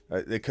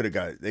 They could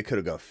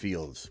have got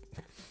Fields.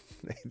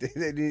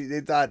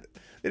 they thought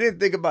they didn't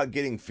think about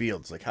getting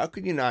Fields. Like, how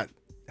could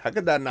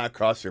that not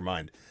cross your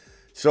mind?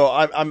 So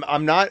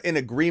I'm not in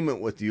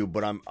agreement with you,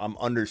 but I'm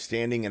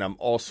understanding, and I'm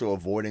also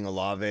avoiding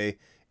Olave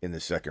in the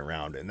second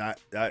round, and that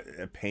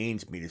it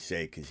pains me to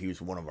say because he was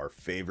one of our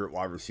favorite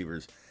wide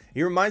receivers.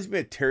 He reminds me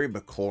of Terry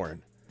McLaurin.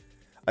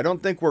 I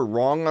don't think we're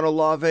wrong on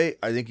Olave.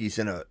 I think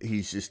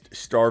he's just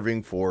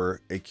starving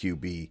for a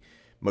QB.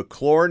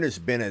 McLaurin has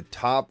been a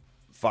top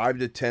 5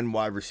 to 10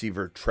 wide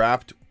receiver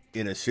trapped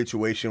in a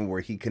situation where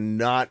he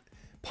cannot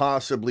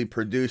possibly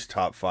produce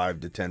top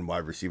 5 to 10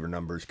 wide receiver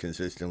numbers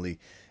consistently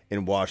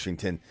in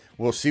Washington.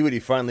 We'll see what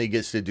he finally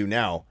gets to do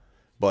now,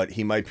 but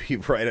he might be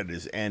right at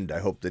his end.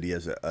 I hope that he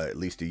has at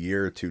least a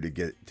year or two to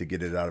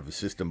get it out of his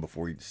system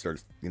before he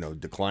starts,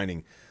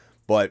 declining.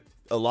 But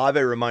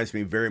Olave reminds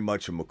me very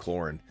much of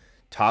McLaurin.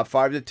 Top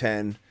 5 to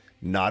 10,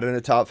 not in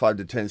a top 5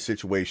 to 10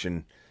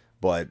 situation,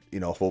 but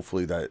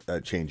hopefully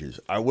that changes.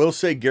 I will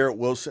say Garrett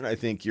Wilson, I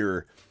think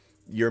you're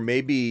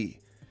maybe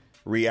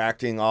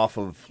reacting off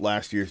of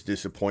last year's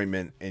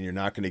disappointment, and you're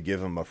not going to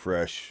give him a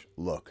fresh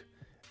look.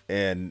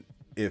 And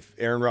if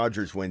Aaron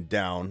Rodgers went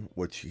down,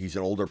 which he's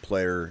an older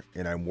player,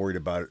 and I'm worried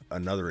about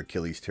another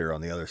Achilles tear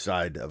on the other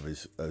side of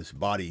his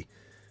body,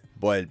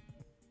 but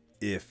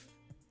if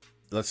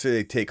let's say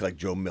they take like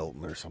Joe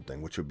Milton or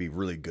something, which would be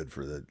really good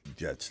for the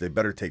Jets, they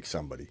better take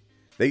somebody.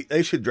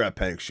 They should draft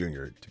Penix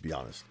Jr., to be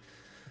honest.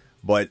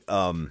 But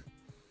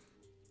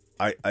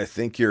I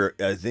think you're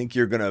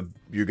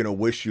gonna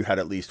wish you had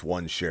at least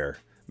one share.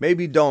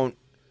 Maybe don't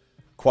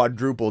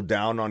quadruple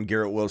down on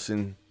Garrett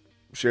Wilson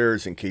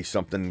shares in case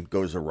something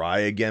goes awry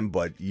again.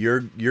 But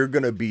you're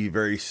gonna be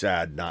very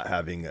sad not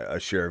having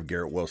a share of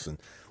Garrett Wilson.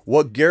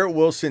 What Garrett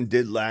Wilson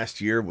did last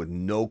year with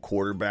no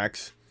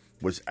quarterbacks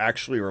was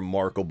actually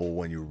remarkable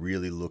when you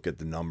really look at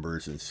the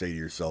numbers and say to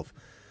yourself,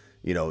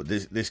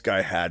 this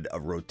guy had a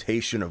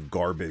rotation of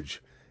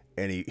garbage.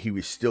 And he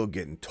was still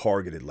getting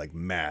targeted like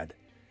mad,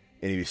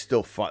 and he was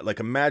still fun. Like,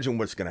 imagine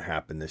what's going to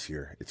happen this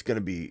year. It's going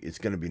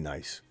to be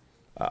nice.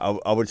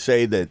 I would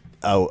say that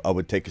I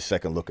would take a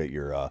second look at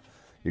your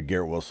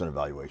Garrett Wilson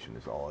evaluation.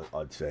 Is all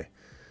I'd say.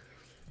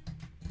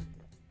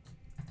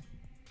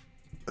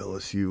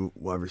 LSU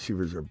wide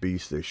receivers are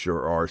beasts. They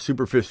sure are.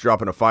 Superfish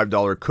dropping a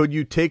 $5. Could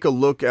you take a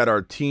look at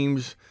our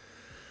teams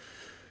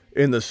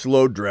in the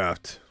slow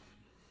draft?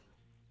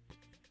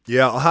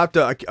 Yeah, I'll have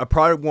to. I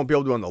probably won't be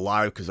able to on the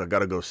live because I got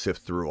to go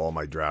sift through all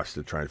my drafts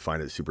to try and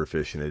find it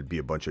Superfish, and it'd be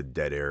a bunch of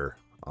dead air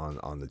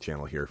on the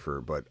channel here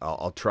but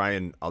I'll try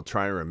and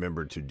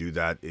remember to do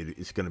that.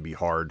 It's going to be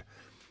hard.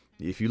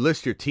 If you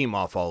list your team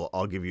off,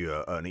 I'll give you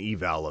an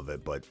eval of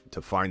it, but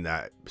to find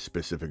that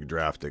specific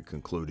draft that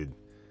concluded,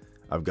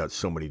 I've got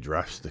so many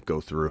drafts to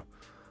go through.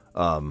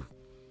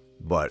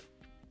 But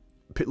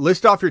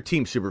list off your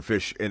team,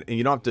 Superfish, and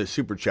you don't have to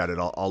super chat it.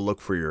 I'll look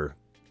for your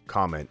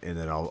comment, and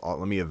then I'll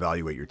let me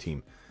evaluate your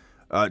team.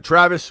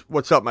 Travis,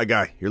 what's up, my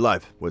guy? You're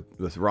live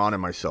with Ron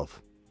and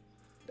myself.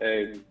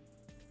 Hey,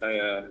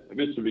 I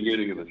missed the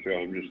beginning of the show.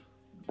 I'm just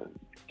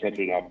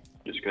catching up,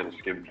 just kind of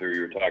skimmed through.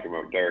 You were talking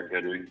about Derrick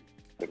Henry,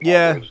 the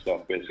Cowboys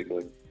stuff,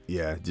 basically.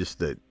 Yeah, just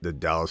the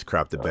Dallas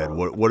crap to bed.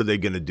 What are they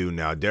going to do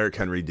now? Derrick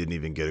Henry didn't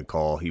even get a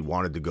call. He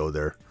wanted to go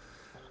there.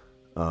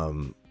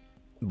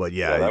 But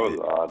yeah, that was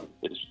odd.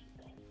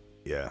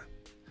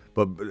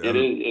 But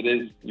it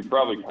is. You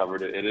probably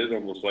covered it. It is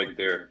almost like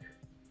they're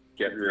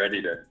getting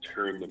ready to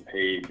turn the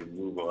page and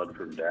move on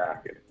from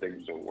Dak if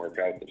things don't work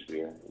out this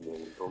year. I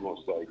mean, it's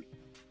almost like,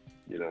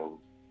 they'll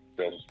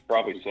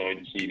probably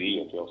sign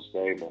CD if they'll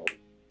stay, but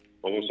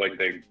almost like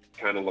they're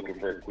kind of looking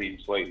for a clean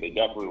slate. They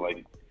definitely,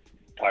 like,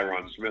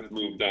 Tyron Smith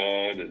moved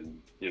on,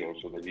 and,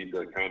 so they need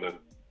to kind of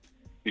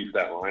beef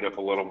that lineup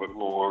a little bit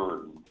more.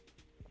 And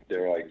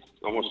they're, like,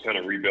 almost kind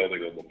of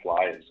rebuilding on the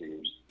fly, it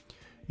seems.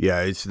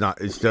 Yeah, it's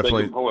not. It's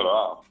definitely pull it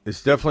off.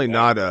 It's definitely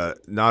not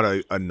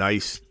a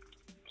nice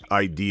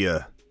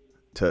idea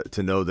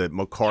to know that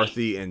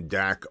McCarthy and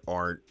Dak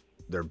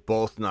they're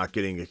both not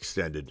getting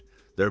extended.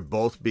 They're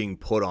both being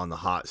put on the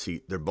hot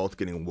seat. They're both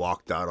getting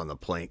walked out on the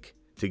plank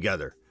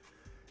together.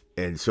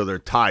 And so they're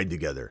tied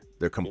together.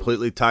 They're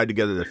completely tied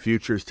together. Their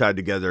future is tied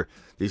together.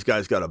 These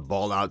guys got to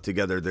ball out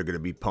together. They're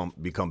going to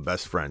become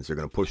best friends. They're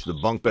going to push the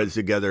bunk beds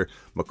together.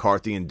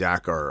 McCarthy and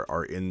Dak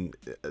are in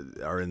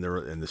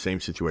the same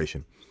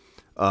situation,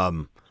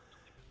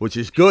 which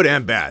is good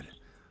and bad.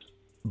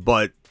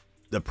 But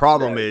the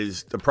problem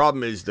is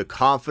the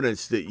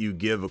confidence that you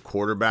give a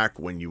quarterback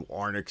when you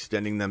aren't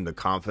extending them, the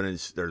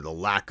confidence or the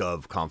lack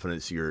of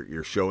confidence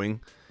you're showing.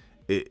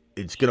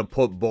 It's going to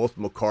put both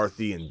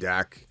McCarthy and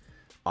Dak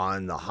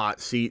on the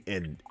hot seat,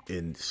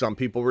 and some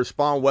people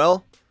respond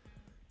well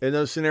in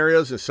those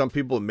scenarios, and some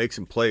people it makes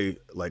them play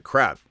like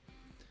crap.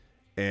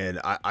 And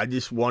I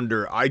just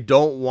wonder. I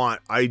don't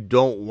want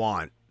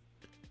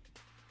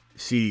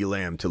CeeDee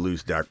Lamb to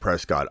lose Dak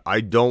Prescott.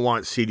 I don't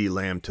want CeeDee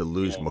Lamb to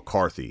lose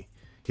McCarthy.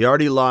 He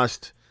already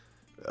lost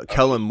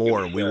Kellen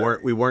Moore.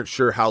 We weren't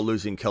sure how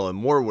losing Kellen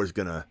Moore was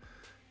gonna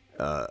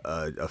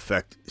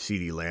affect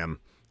CeeDee Lamb.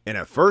 And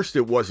at first,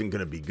 it wasn't going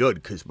to be good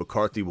because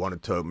McCarthy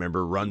wanted to,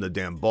 run the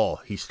damn ball.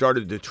 He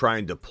started to try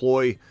and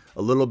deploy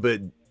a little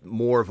bit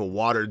more of a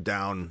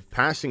watered-down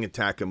passing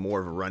attack and more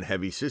of a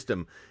run-heavy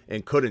system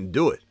and couldn't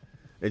do it.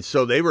 And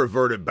so they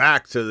reverted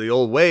back to the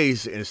old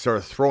ways and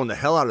started throwing the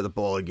hell out of the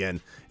ball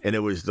again. And it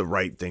was the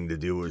right thing to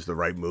do. It was the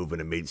right move,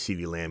 and it made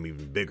CeeDee Lamb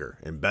even bigger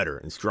and better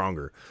and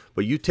stronger.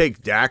 But you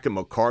take Dak and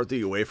McCarthy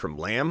away from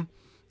Lamb,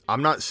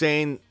 I'm not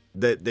saying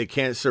that they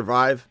can't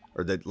survive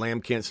or that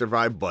Lamb can't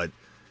survive, but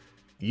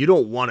you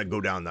don't want to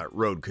go down that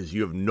road because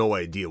you have no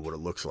idea what it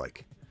looks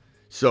like.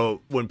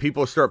 So when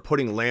people start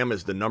putting Lamb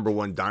as the number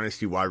one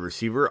dynasty wide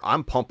receiver,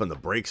 I'm pumping the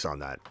brakes on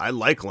that. I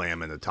like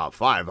Lamb in the top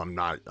 5. I'm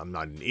not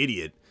an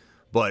idiot,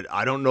 but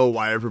I don't know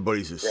why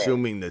everybody's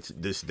assuming that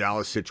this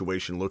Dallas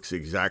situation looks the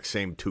exact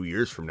same 2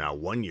 years from now,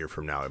 1 year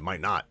from now. It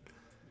might not.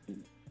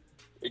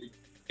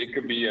 It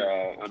could be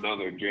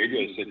another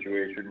JJ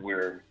situation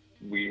where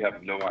we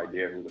have no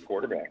idea who the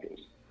quarterback is.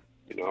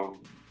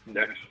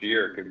 Next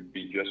year could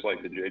be just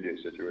like the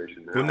JJ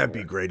situation now. Wouldn't that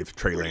be great if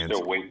Trey Lance?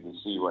 Still waiting to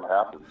see what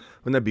happens.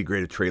 Wouldn't that be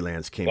great if Trey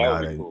Lance came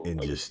out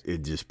and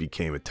just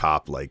became a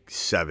top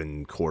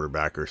 7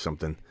 quarterback or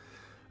something?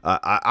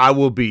 I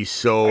will be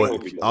so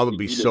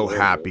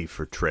happy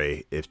for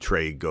Trey if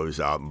Trey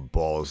goes out and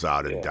balls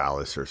out in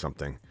Dallas or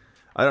something.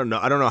 I don't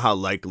know how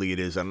likely it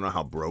is. I don't know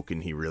how broken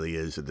he really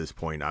is at this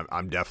point.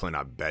 I'm definitely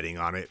not betting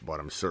on it,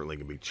 but I'm certainly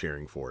gonna be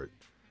cheering for it.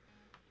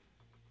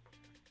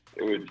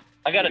 It would.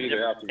 I got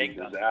either have to be a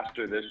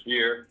disaster this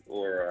year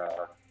or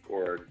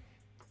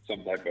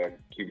some type of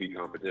QB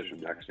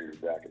competition next year.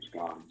 Dak is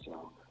gone,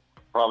 so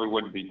probably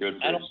wouldn't be good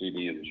for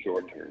CD in the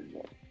short term.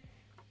 But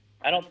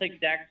I don't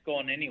think Dak's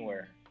going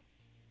anywhere.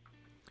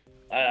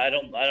 I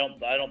don't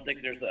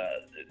think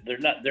they're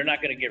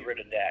not going to get rid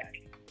of Dak.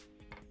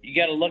 You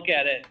got to look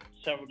at it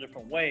several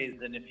different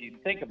ways, and if you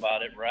think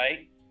about it,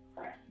 right,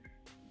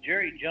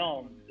 Jerry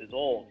Jones is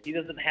old. He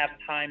doesn't have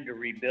time to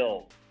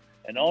rebuild.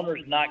 An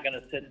owner's not going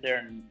to sit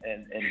there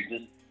and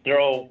just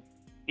throw.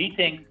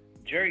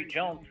 Jerry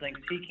Jones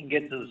thinks he can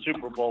get to the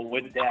Super Bowl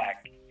with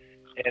Dak,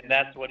 and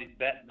that's what he's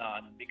betting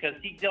on because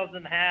he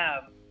doesn't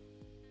have,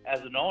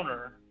 as an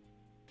owner,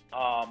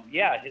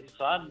 his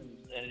son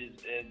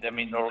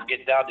it'll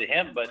get down to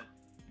him, but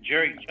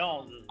Jerry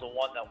Jones is the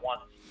one that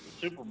wants the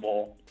Super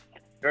Bowl.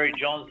 Jerry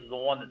Jones is the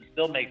one that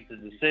still makes the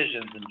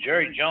decisions, and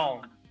Jerry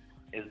Jones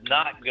is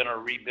not going to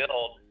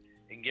rebuild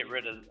and get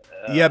rid of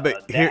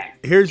but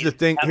here's the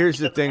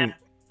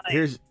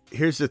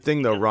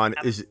thing though, Ron,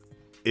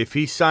 if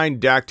he signed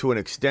Dak to an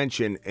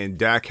extension and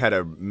Dak had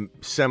a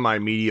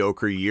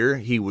semi-mediocre year,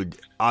 he would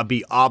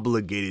be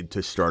obligated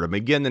to start him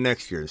again the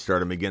next year and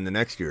start him again the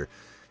next year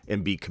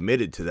and be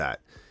committed to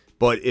that.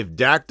 But if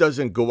Dak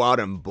doesn't go out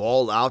and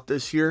ball out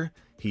this year,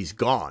 he's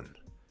gone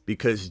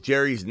because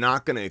Jerry's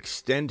not going to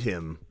extend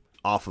him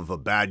off of a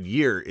bad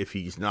year if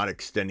he's not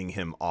extending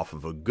him off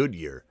of a good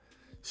year.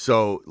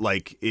 So,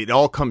 like, it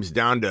all comes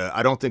down to,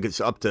 I don't think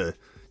it's up to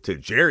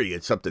Jerry,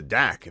 it's up to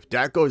Dak. If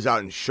Dak goes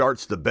out and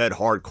sharts the bed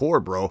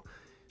hardcore, bro,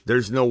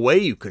 there's no way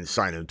you can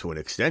sign him to an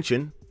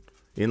extension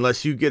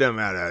unless you get him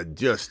at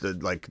just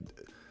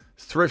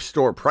thrift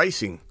store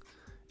pricing.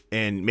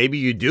 And maybe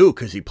you do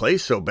because he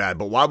plays so bad,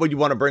 but why would you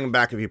want to bring him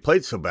back if he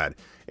played so bad?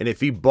 And if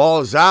he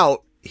balls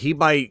out, he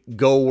might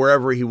go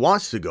wherever he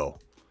wants to go.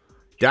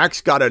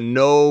 Dak's got a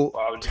no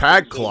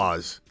tag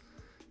clause,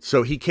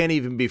 so he can't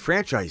even be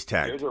franchise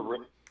tagged.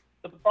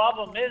 The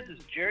problem is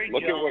Jerry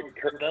Jones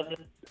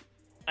doesn't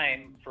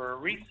time for a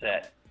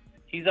reset.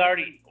 He's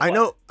already. I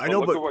know,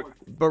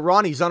 but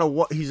Ron, he's on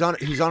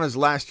his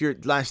last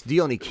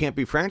deal, and he can't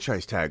be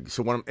franchise tagged.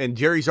 So and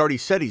Jerry's already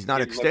said he's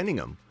not extending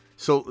him.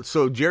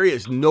 So Jerry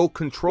has no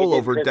control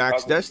over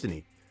Dak's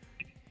destiny.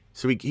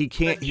 So he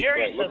can't.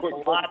 Look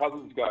what Kirk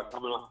Cousins got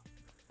coming off.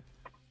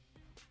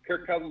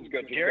 Kirk Cousins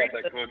got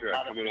that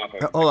contract coming off.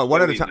 Hold on,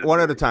 one at a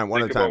time.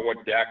 Think about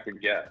what Dak could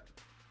get.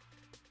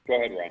 Go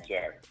ahead, Ron.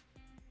 Sorry.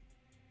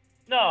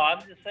 No, I'm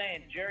just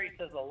saying Jerry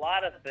says a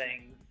lot of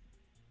things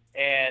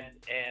and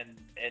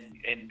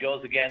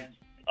goes against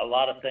a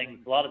lot of things.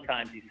 A lot of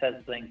times he says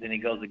things and he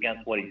goes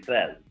against what he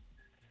says.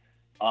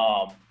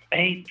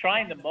 And he's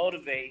trying to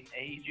motivate,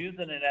 and he's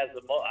using it as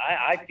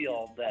I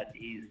feel that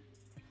he's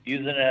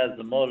using it as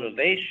a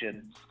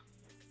motivation.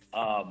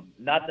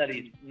 Not that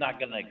he's not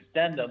going to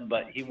extend them,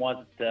 but he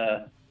wants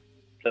to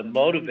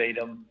motivate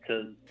them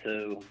to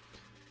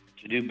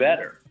do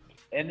better.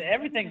 And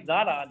everything's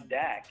not on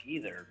Dak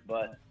either,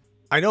 but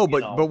I know,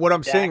 but what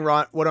I'm saying,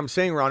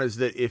 Ron, is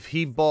that if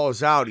he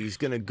balls out, he's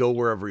going to go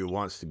wherever he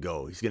wants to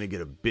go. He's going to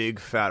get a big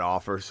fat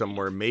offer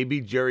somewhere.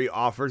 Maybe Jerry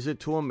offers it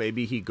to him.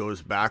 Maybe he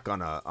goes back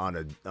on a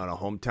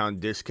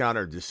hometown discount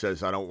or just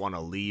says, "I don't want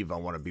to leave. I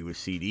want to be with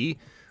CD."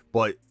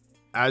 But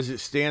as it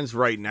stands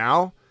right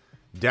now,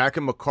 Dak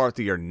and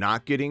McCarthy are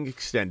not getting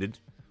extended,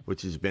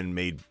 which has been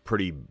made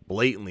pretty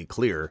blatantly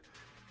clear,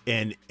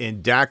 and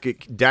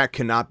Dak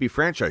cannot be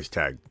franchise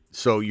tagged.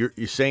 So you're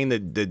saying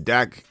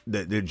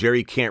that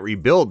Jerry can't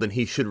rebuild, then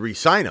he should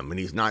re-sign him, and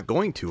he's not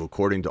going to,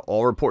 according to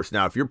all reports.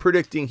 Now, if you're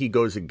predicting he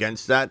goes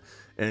against that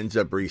and ends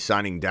up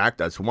re-signing Dak,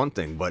 that's one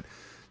thing. But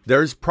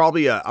there's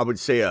probably I would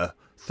say a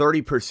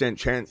 30%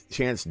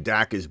 chance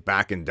Dak is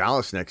back in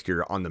Dallas next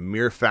year on the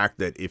mere fact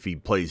that if he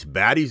plays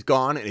bad, he's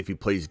gone, and if he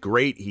plays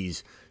great,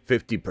 he's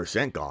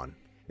 50% gone,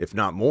 if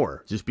not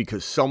more, just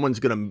because someone's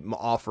going to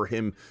offer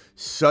him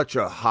such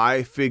a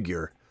high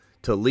figure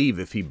to leave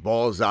if he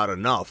balls out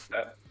enough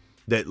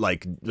that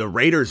like the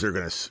Raiders are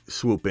going to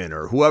swoop in,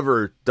 or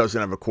whoever doesn't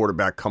have a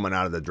quarterback coming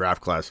out of the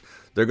draft class,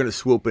 they're going to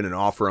swoop in and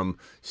offer him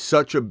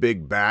such a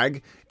big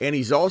bag. And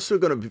he's also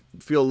going to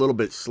feel a little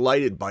bit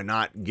slighted by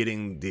not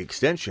getting the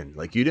extension.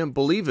 Like, you didn't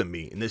believe in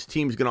me, and this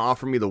team's going to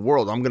offer me the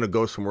world. I'm going to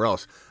go somewhere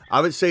else. I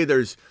would say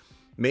there's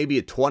maybe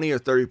a 20 or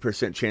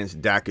 30% chance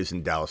Dak is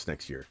in Dallas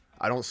next year.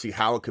 I don't see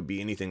how it could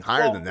be anything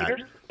higher than that.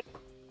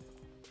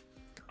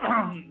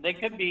 They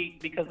could be,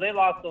 because they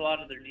lost a lot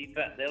of their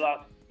defense. They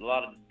lost a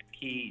lot of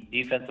key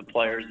defensive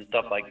players and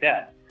stuff like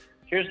that.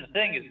 Here's the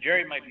thing: is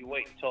Jerry might be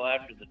waiting until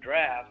after the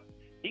draft.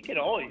 He can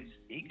always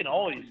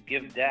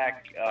give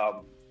Dak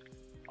a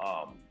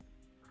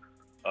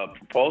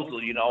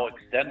proposal,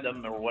 extend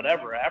them or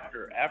whatever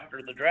after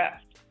the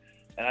draft.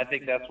 And I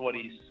think that's what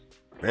he's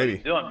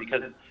doing,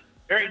 because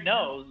Jerry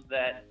knows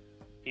that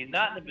he's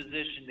not in a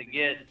position to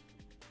get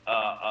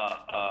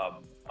a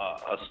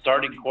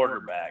starting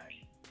quarterback.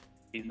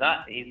 He's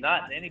not in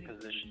any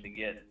position to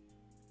get.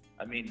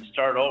 To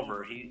start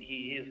over.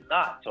 He is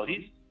not. So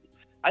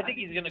I think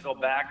he's going to go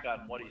back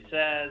on what he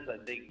says. I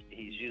think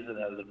he's using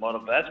it as a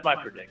motive. That's my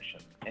prediction,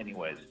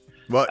 anyways.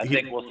 Well, I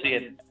think we'll see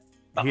it.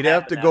 He'd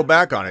have to go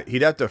back on it.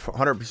 He'd have to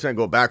 100%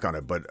 go back on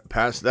it. But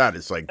past that,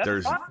 it's like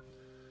there's.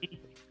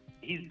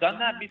 He's done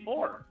that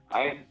before.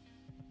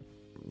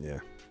 Yeah.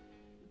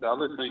 The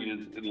other thing is,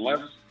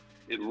 unless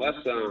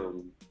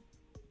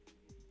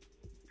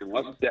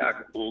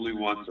Dak only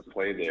wants to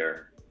play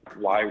there,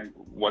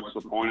 what's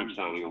the point of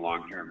signing a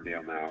long-term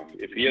deal now?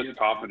 If he has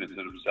confidence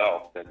in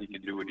himself that he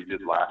can do what he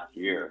did last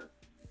year,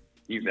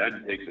 he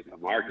then takes it to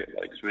market,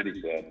 like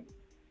Smitty said.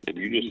 And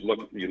you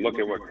look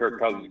at what Kirk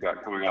Cousins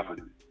got coming off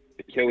an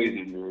Achilles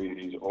injury, and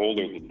he's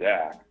older than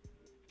Dak.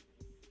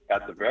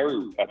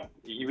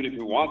 Even if he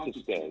wants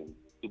to stay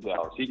in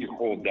Dallas, he can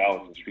hold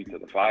Dallas' feet to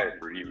the fire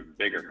for an even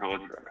bigger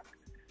contract.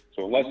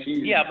 So unless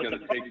he's going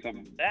to take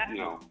some,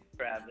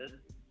 Travis,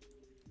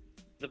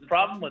 the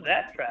problem with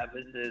that,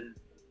 Travis, is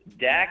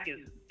Dak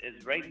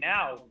is right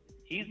now,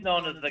 he's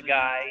known as the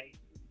guy,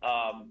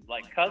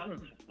 like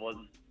Cousins was,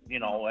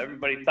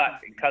 everybody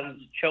thought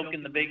Cousins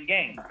choking the big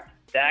game.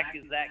 Dak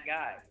is that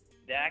guy.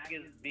 Dak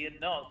is being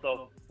known.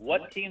 So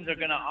what teams are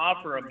going to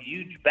offer him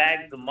huge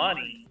bags of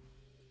money,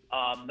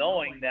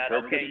 knowing that,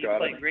 okay, you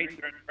play great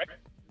during the regular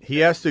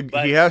season?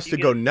 He has to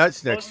go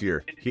nuts next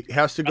year. He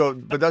has to go,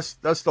 but that's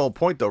the whole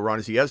point, though, Ron.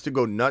 Is he has to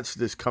go nuts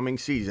this coming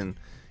season.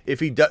 If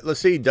he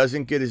let's say he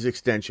doesn't get his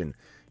extension,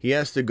 he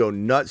has to go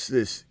nuts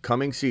this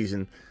coming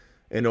season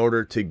in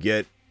order to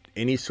get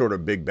any sort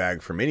of big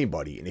bag from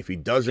anybody. And if he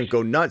doesn't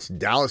go nuts,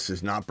 Dallas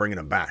is not bringing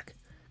him back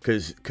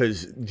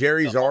because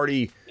Jerry's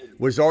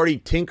was already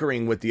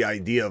tinkering with the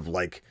idea of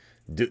like,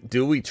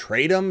 do we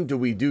trade him? Do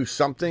we do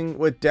something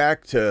with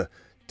Dak to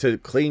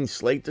clean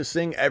slate this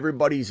thing?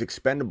 Everybody's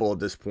expendable at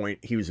this point.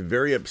 He was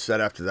very upset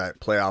after that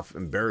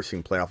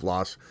embarrassing playoff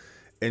loss.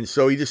 And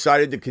so he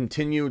decided to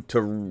continue to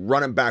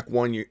run him back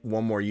one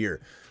more year.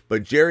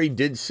 But Jerry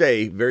did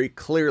say very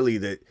clearly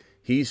that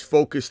he's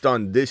focused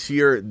on this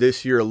year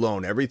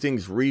alone.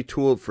 Everything's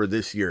retooled for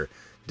this year.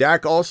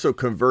 Dak also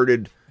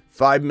converted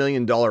 $5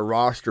 million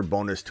roster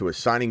bonus to a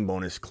signing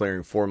bonus,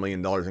 clearing $4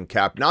 million in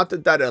cap. Not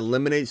that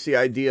eliminates the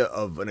idea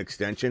of an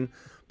extension,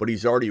 but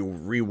he's already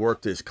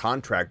reworked his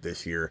contract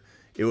this year.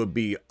 It would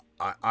be,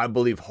 I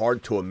believe,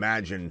 hard to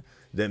imagine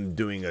them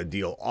doing a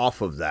deal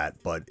off of that,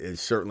 but it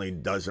certainly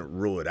doesn't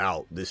rule it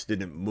out. This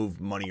didn't move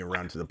money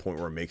around to the point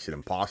where it makes it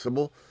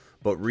impossible,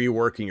 but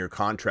reworking your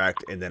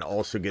contract and then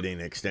also getting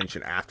an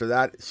extension after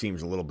that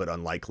seems a little bit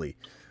unlikely.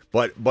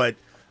 But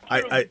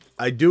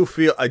I do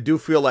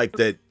feel like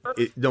that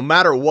no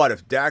matter what,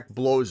 if Dak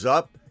blows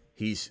up,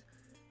 he's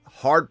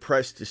hard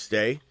pressed to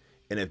stay,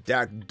 and if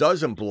Dak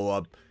doesn't blow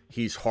up,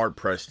 he's hard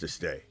pressed to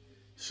stay.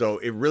 So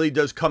it really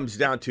does comes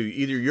down to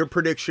either your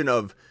prediction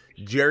of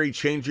Jerry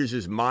changes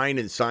his mind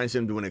and signs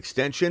him to an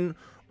extension,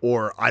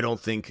 or I don't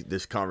think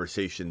this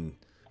conversation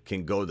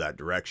can go that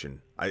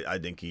direction. I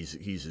think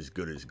he's as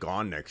good as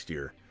gone next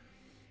year,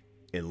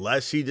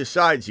 unless he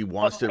decides he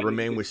wants to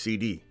remain with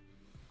CD.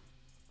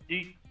 Do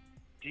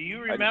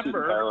you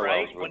remember,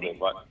 right, when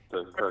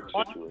the Kirk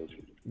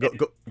situation?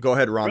 Go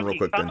ahead, Ron, real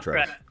quick, then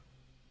Travis.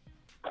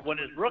 When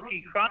his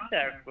rookie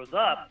contract was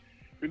up,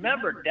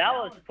 remember,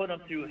 Dallas put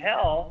him through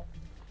hell,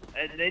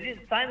 and they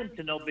didn't sign him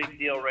to no big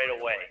deal right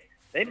away.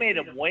 They made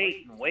him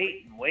wait and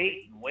wait and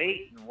wait and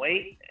wait and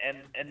wait,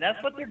 and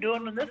that's what they're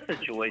doing in this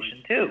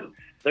situation too.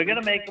 They're going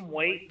to make him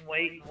wait and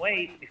wait and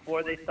wait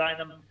before they sign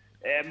him.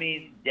 I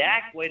mean,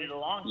 Dak waited a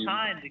long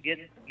time to get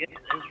his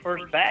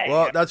first bag.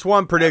 Well, that's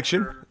one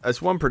prediction.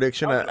 That's one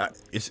prediction. I'm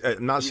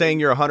not saying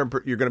you're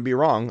 100. You're going to be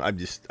wrong. I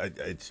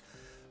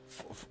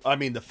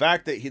mean, the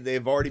fact that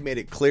they've already made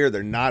it clear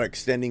they're not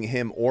extending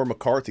him or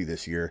McCarthy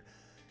this year.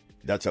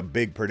 That's a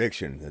big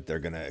prediction that they're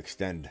going to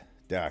extend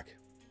Dak.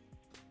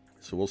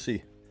 So we'll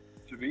see.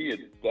 To me,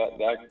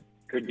 that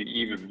could be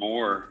even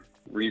more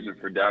reason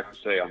for Dak to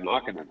say, I'm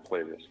not going to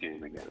play this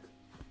game again.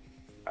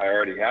 I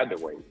already had to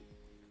wait,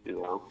 you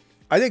know?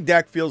 I think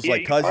Dak feels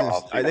like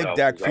Cousins. I think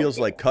Dak feels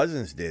like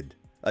Cousins did.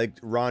 Like,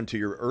 Ron, to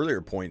your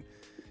earlier point,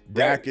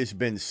 Dak has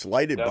been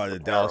slighted by the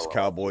Dallas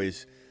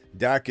Cowboys.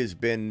 Dak has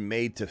been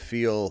made to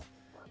feel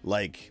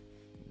like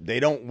they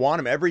don't want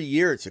him. Every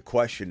year it's a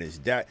question, is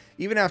Dak,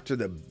 even after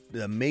the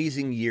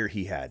amazing year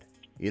he had,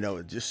 you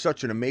know, just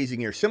such an amazing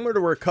year, similar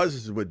to where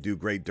Cousins would do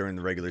great during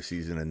the regular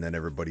season and then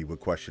everybody would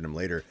question him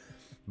later.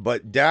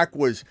 But Dak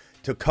was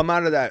to come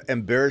out of that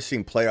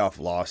embarrassing playoff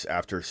loss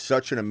after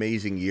such an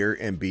amazing year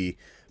and be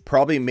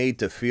probably made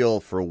to feel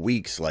for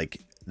weeks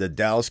like the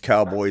Dallas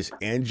Cowboys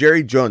and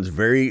Jerry Jones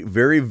very,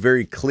 very,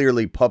 very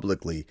clearly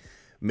publicly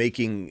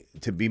making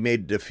to be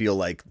made to feel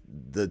like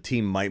the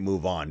team might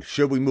move on.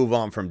 Should we move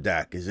on from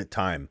Dak? Is it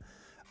time?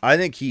 I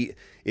think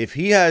if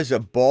he has a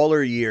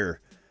baller year,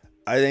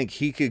 I think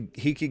he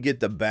could get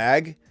the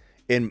bag,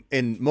 and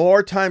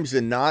more times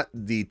than not,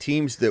 the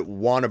teams that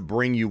want to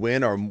bring you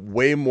in are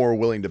way more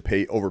willing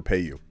to overpay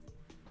you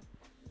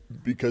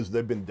because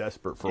they've been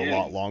desperate for a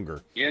lot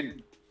longer.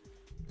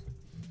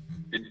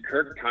 And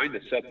Kirk kind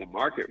of set the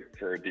market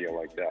for a deal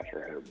like that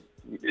for him.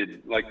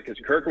 Because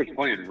Kirk was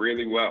playing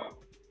really well.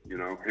 You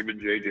know, him and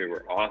JJ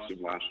were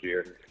awesome last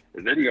year,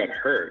 and then he got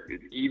hurt. And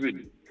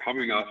even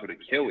coming off an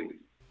Achilles,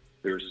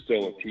 there was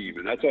still a team,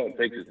 and that's all it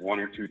takes is one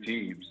or two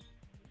teams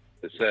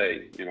to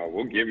say, you know,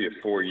 we'll give you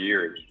 4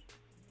 years,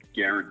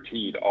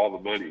 guaranteed all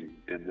the money,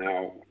 and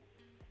now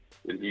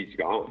he's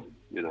gone,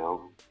 you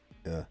know.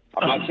 Yeah.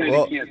 I'm not saying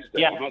he can't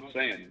stay. I'm not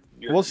saying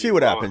we'll see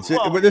what happens.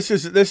 This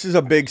is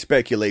a big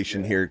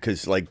speculation here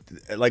because, like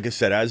I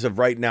said, as of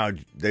right now,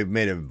 they've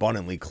made it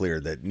abundantly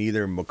clear that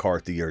neither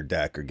McCarthy or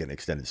Dak are getting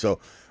extended. So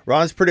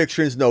Ron's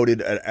prediction is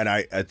noted, and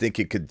I think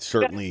it could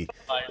certainly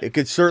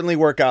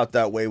work out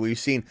that way. We've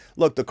seen.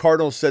 Look, the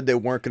Cardinals said they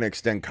weren't going to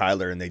extend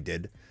Kyler, and they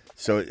did.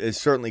 So it's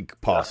certainly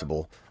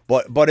possible.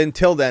 But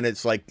until then,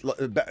 it's like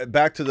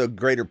back to the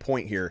greater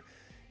point here.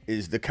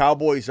 Is the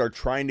Cowboys are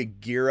trying to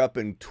gear up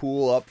and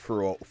tool up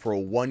for a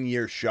 1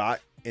 year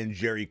shot, and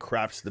Jerry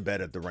craps the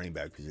bed at the running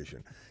back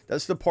position.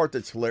 That's the part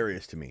that's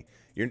hilarious to me.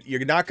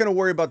 You're not going to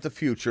worry about the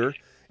future,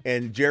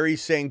 and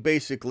Jerry's saying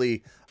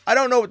basically, I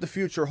don't know what the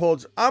future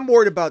holds. I'm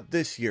worried about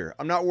this year.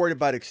 I'm not worried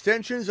about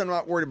extensions. I'm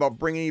not worried about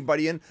bringing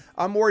anybody in.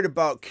 I'm worried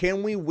about,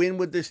 can we win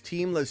with this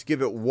team? Let's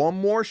give it one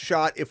more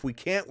shot. If we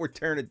can't, we're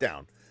tearing it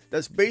down.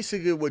 That's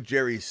basically what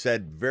Jerry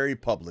said very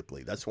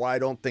publicly. That's why I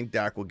don't think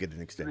Dak will get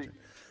an extension.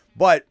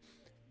 But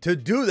to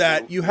do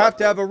that, you have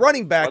to have a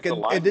running back,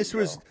 and this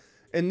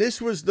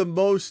was the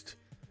most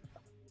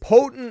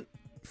potent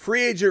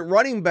free agent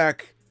running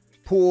back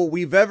pool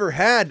we've ever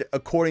had,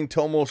 according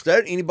to almost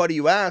anybody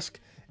you ask.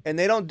 And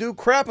they don't do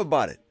crap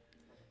about it.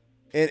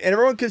 And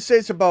everyone can say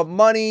it's about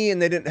money and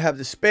they didn't have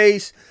the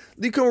space.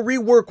 You can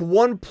rework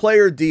one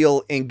player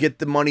deal and get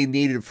the money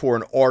needed for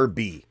an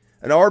RB.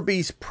 An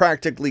RB's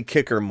practically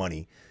kicker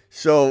money.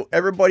 So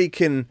everybody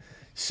can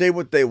say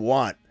what they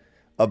want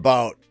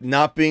about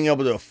not being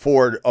able to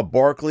afford a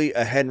Barkley,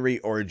 a Henry,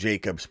 or a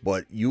Jacobs,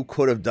 but you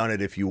could have done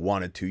it if you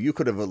wanted to. You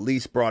could have at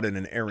least brought in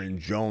an Aaron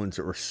Jones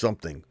or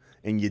something,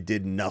 and you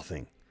did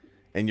nothing.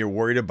 And you're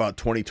worried about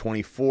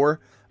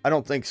 2024? I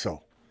don't think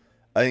so.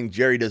 I think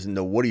Jerry doesn't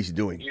know what he's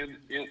doing.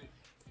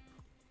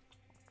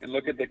 And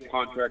look at the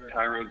contract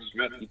Tyron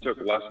Smith. He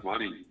took less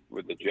money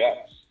with the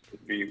Jets to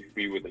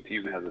be with a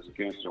team that has a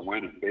chance to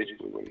win, is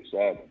basically what he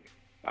said.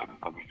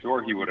 I'm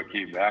sure he would have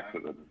came back to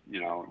the,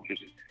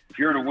 just if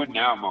you're in a win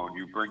now mode,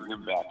 you bring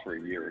him back for a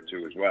year or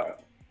two as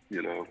well.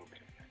 You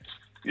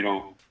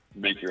don't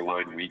make your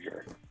line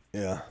weaker.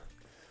 Yeah.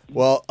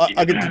 Well, but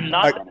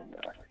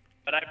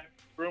I've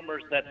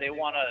rumors that they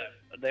want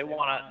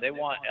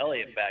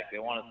Elliott back. They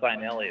want to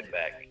sign Elliott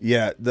back.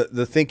 Yeah,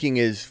 the thinking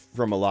is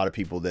from a lot of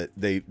people that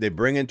they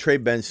bring in Trey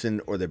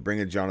Benson or they bring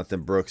in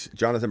Jonathan Brooks.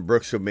 Jonathan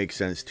Brooks would make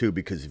sense too,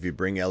 because if you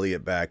bring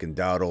Elliott back and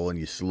Dowdle and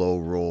you slow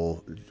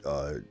roll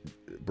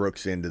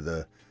Brooks into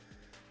the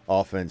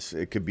offense,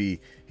 it could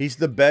be, he's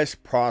the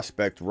best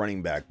prospect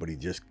running back, but he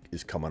just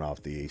is coming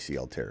off the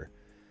ACL tear.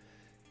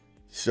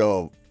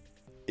 So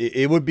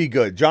it would be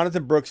good.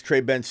 Jonathan Brooks, Trey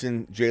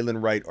Benson,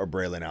 Jalen Wright, or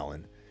Braylon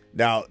Allen.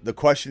 Now, the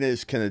question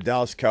is, can the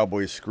Dallas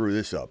Cowboys screw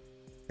this up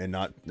and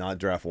not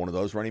draft one of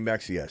those running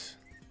backs? Yes.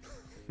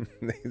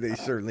 they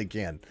certainly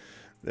can.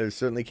 They're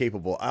certainly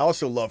capable. I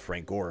also love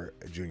Frank Gore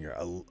Jr.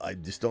 I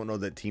just don't know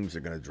that teams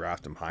are going to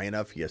draft him high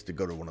enough. He has to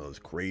go to one of those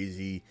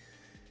crazy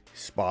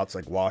spots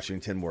like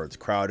Washington where it's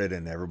crowded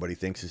and everybody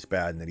thinks it's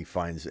bad, and then he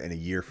finds in a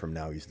year from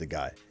now he's the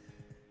guy.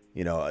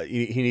 He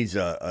needs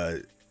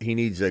a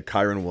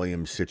Kyron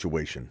Williams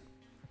situation.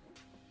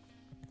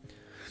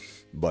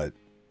 But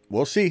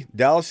we'll see.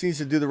 Dallas needs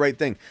to do the right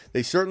thing.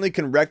 They certainly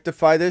can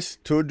rectify this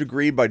to a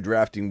degree by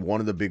drafting one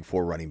of the big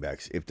four running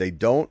backs. If they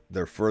don't,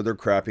 they're further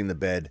crapping the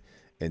bed,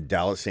 and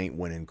Dallas ain't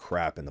winning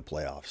crap in the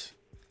playoffs.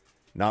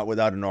 Not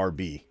without an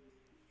RB.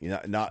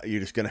 You're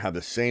just going to have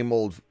the same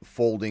old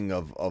folding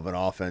of an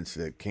offense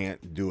that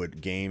can't do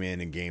it game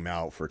in and game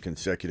out for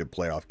consecutive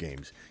playoff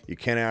games. You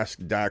can't ask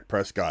Dak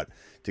Prescott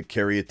to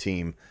carry a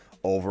team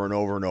over and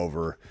over and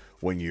over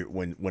when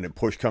it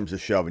push comes to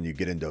shove and you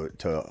get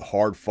into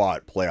hard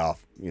fought playoff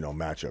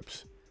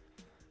matchups.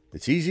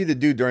 It's easy to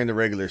do during the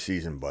regular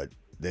season, but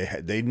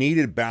they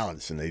needed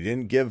balance, and they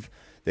didn't give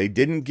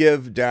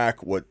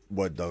Dak what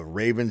the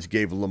Ravens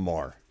gave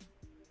Lamar.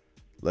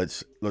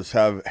 Let's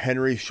have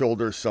Henry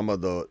shoulder some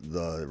of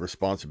the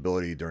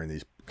responsibility during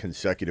these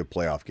consecutive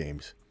playoff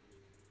games.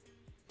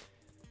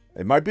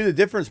 It might be the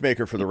difference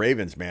maker for the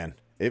Ravens, man.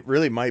 It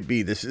really might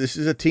be. This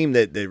is a team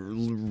that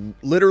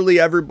literally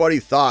everybody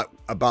thought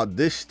about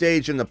this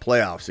stage in the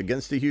playoffs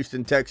against the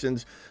Houston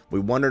Texans. We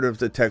wondered if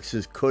the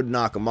Texans could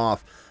knock them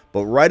off.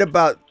 But right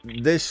about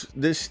this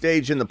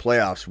stage in the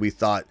playoffs, we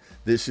thought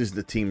this is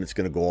the team that's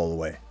going to go all the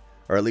way.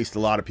 Or at least a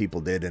lot of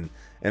people did. And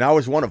I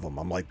was one of them.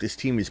 I'm like, this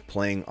team is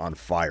playing on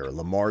fire.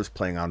 Lamar's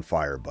playing on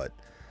fire. But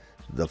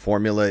the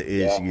formula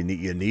is you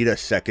need a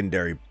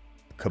secondary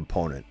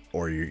component,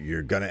 or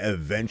you're going to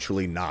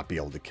eventually not be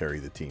able to carry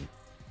the team.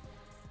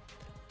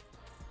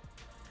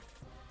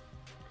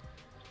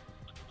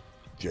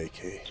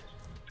 JK.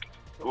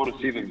 I want to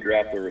see them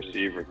draft a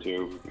receiver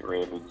too, the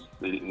Ravens.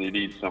 They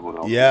need someone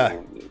else. Yeah.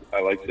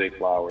 I like Zay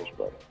Flowers,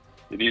 but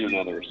you need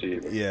another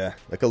receiver. Yeah,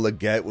 like a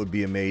Leggett would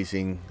be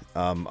amazing.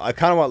 I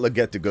kind of want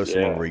Leggett to go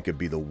somewhere where he could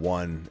be the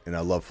one, and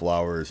I love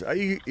Flowers.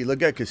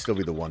 Leggett could still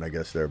be the one, I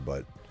guess, there,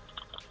 but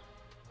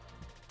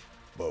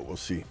we'll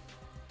see.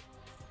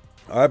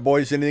 All right,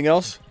 boys, anything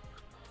else?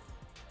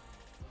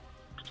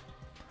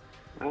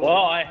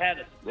 Well, I had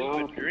a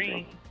stupid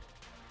dream.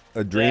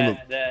 A dream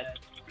that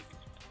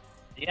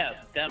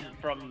stemmed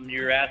from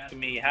you're asking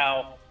me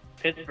how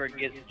Pittsburgh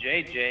gets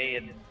JJ,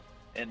 and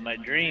in my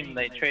dream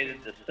they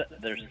traded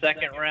their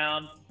second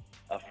round,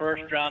 a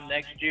first round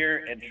next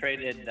year, and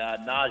traded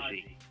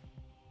Najee.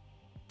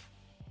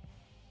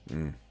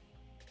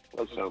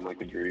 That sounds like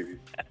a dream.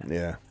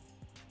 Yeah.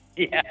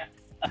 Yeah.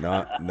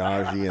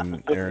 Najee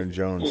and Aaron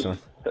Jones. Huh?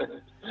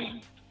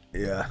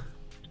 Yeah.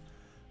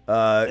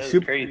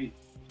 Crazy.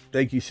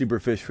 Thank you,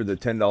 Superfish, for the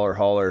 $10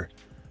 hauler.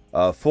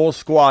 Full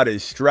squad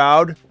is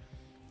Stroud,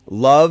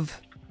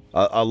 Love,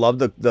 I love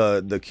the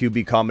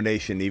QB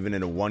combination, even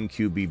in a 1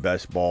 QB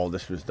best ball.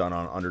 This was done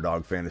on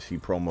Underdog Fantasy,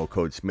 promo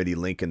code Smitty.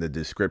 Link in the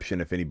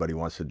description if anybody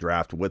wants to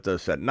draft with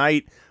us at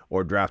night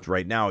or draft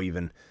right now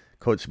even.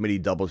 Code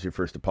Smitty doubles your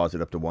first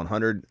deposit up to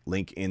 100.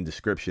 Link in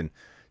description.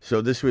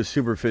 So this was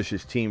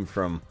Superfish's team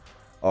from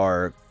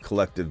our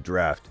collective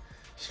draft.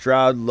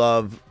 Stroud,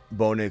 Love,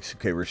 Bo Nix.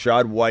 Okay,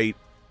 Rachaad White,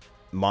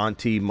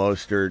 Monty,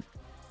 Mostert.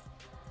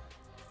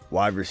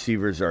 Wide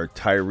receivers are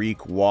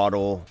Tyreek,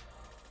 Waddle,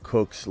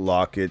 Cooks,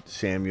 Lockett,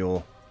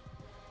 Samuel,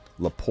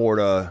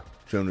 Laporta,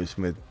 Jonnu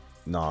Smith,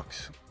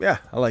 Knox. Yeah,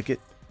 I like it.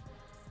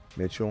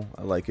 Mitchell,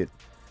 I like it.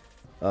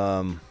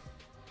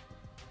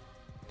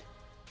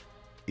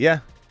 Yeah,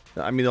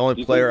 I mean the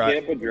only player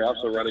Tampa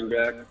drafts a running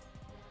back.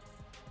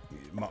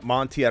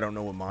 Monty, I don't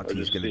know what Monty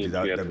is going to do.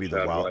 That'd be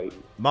the wild. White.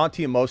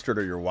 Monty and Mostert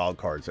are your wild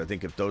cards. I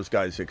think if those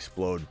guys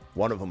explode,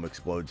 one of them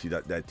explodes,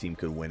 that team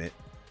could win it.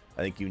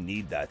 I think you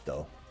need that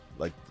though.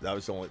 Like that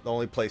was the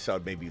only place I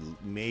would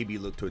maybe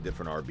look to a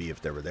different RB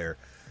if they were there.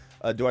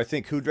 Do I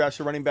think who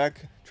drafts a running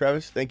back?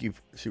 Travis, thank you,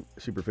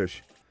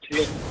 Superfish.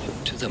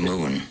 To the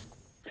moon.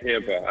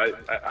 Tampa.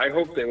 I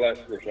hope they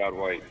let Rachaad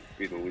White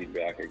be the lead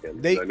back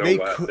again. I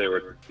know there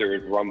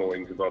was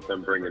rumblings about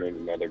them bringing in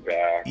another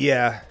back.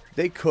 Yeah,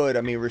 they could.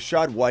 I mean,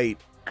 Rachaad White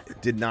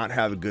did not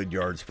have good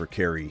yards per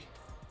carry.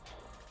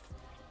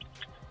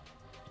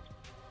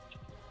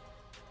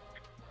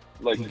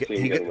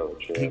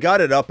 He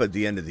got it up at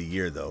the end of the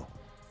year, though.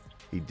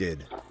 He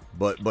did,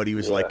 but he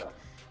was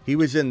he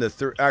was in the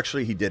third.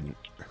 Actually, he didn't.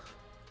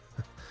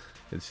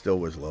 It still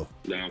was low.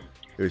 No,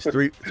 it was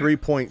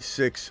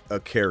 3.6 a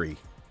carry,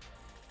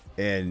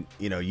 and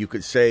you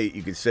could say,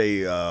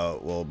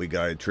 well, we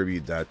got to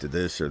attribute that to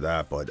this or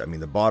that, but I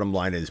mean, the bottom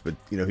line is,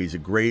 he's a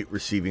great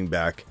receiving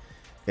back,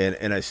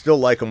 and I still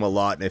like him a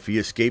lot. And if he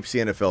escapes the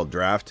NFL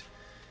draft,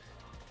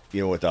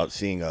 without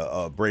seeing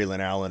a Braylon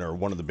Allen or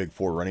one of the big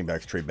four running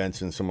backs, Trey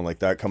Benson, someone like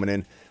that coming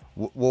in,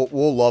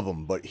 we'll love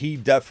him. But he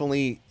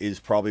definitely is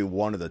probably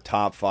one of the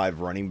top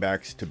 5 running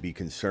backs to be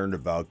concerned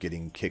about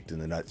getting kicked in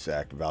the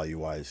nutsack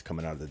value-wise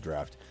coming out of the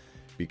draft.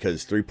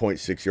 Because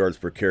 3.6 yards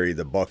per carry,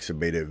 the Bucs have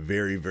made it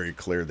very, very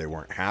clear they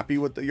weren't happy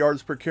with the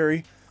yards per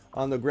carry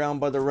on the ground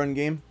by the run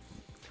game.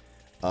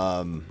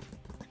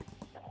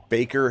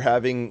 Baker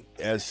having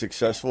as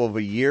successful of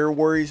a year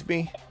worries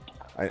me.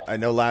 I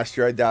know last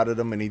year I doubted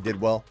him and he did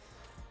well,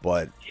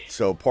 but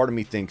so part of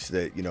me thinks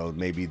that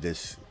maybe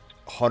this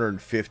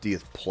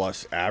 150th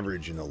plus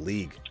average in the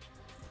league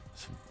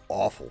is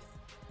awful.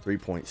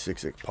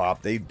 3.6 at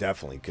pop. They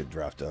definitely could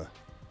draft an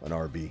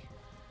RB.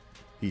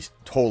 He's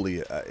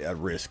totally at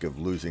risk of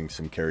losing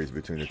some carries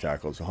between the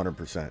tackles,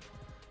 100%.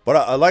 But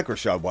I like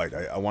Rachaad White.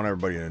 I want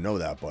everybody to know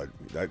that. But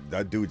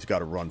that dude's got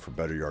to run for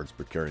better yards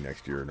per carry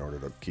next year in order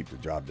to keep the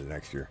job to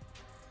next year.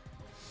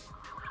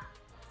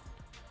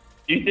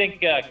 Do you think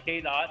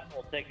Cade Otton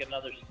will take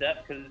another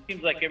step? Because it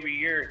seems like every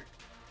year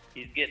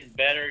he's getting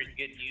better, he's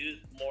getting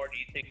used more. Do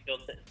you think he'll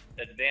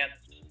advance,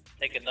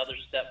 take another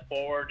step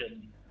forward,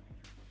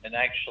 and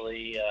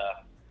actually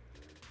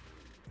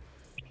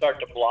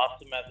start to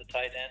blossom as a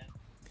tight end?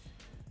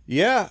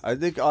 Yeah, I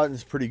think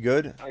Otton's pretty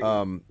good.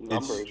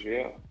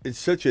 It's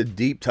such a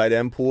deep tight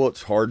end pool.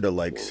 It's hard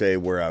to say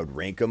where I would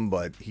rank him,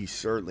 but he's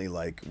certainly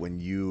when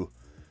you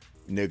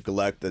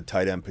neglect the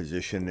tight end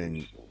position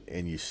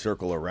and you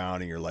circle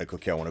around and you're like,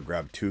 okay, I want to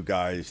grab 2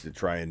 guys to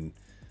try and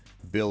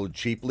build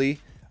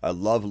cheaply. I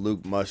love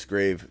Luke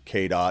Musgrave,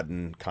 Cade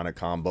Otton kind of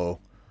combo.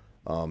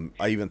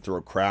 I even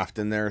throw Kraft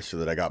in there so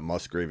that I got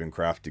Musgrave and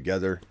Kraft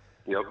together.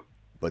 Yep.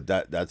 But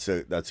that's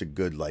a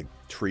good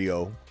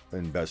trio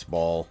in best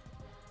ball.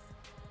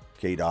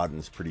 Cade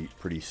Otton's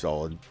pretty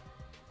solid.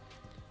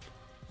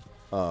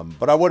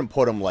 But I wouldn't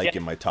put him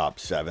in my top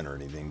 7 or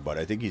anything. But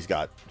I think he's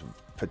got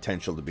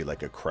potential to be a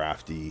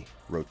crafty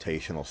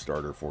rotational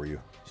starter for you,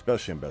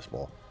 especially in best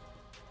ball.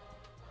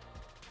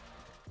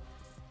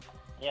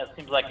 Yeah, it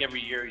seems like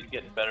every year he's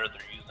getting better. They're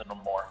using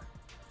him more.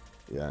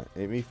 Yeah,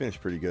 he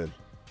finished pretty good.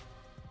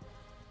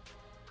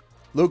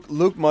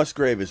 Luke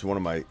Musgrave is one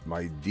of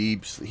my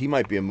deeps. He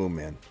might be a moon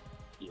man.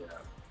 Yeah,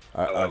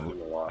 I like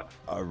him a lot.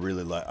 I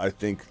really like. I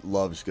think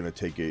Love's going to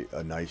take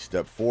a nice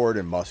step forward,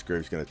 and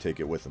Musgrave's going to take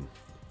it with him.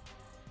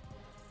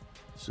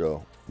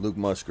 So Luke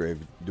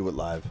Musgrave, do it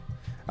live.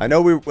 I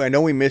know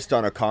we missed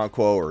on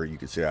Okonkwo, or you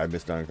could say I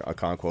missed on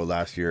Okonkwo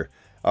last year.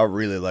 I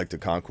really liked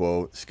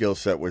Okonkwo. Skill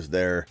set was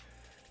there.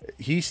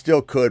 He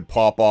still could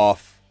pop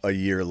off a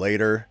year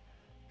later,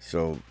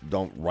 so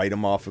don't write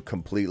him off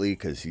completely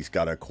because he's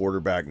got a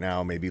quarterback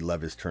now. Maybe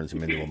Levis turns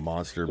him into a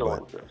monster.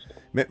 But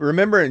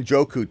remember,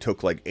 Njoku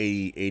took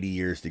 80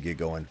 years to get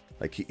going.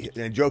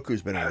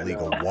 Njoku's been in the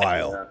league a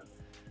while. Yeah.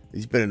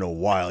 He's been in a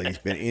while. He's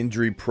been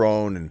injury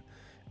prone,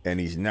 and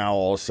he's now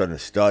all of a sudden a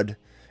stud.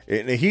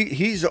 And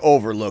he's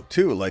overlooked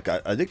too. I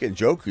think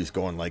Njoku's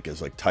going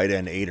as tight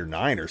end 8 or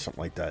 9 or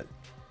something like that.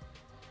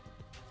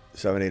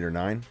 7, 8, or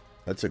 9.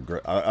 That's a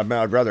great.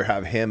 I'd rather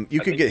have him. You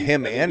could get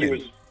him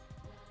and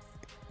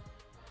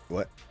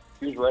what?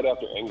 He was right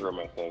after Ingram,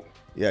 I think.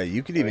 Yeah,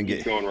 you could even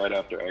get going right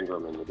after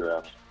Ingram in the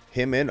draft.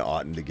 Him and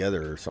Otton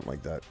together or something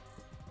like that.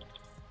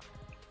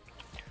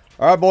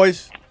 All right,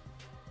 boys.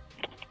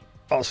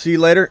 I'll see you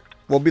later.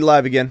 We'll be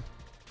live again.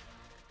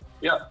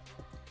 Yeah.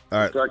 All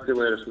right. Talk to you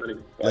later, Smitty.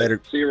 Bye.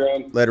 Later. See you,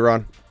 Ron. Later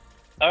on.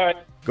 All right.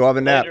 Go have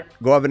a nap. Later.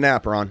 Go have a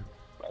nap, Ron.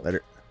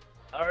 Later.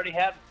 I already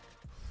have.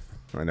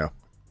 I know.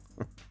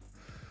 All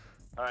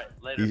right.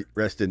 Later. He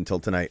rested until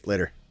tonight.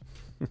 Later.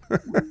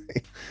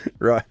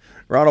 Ron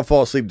will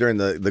fall asleep during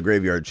the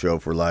graveyard show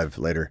if we're live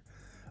later.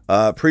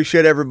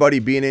 Appreciate everybody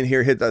being in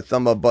here. Hit that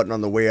thumb up button on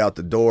the way out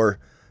the door.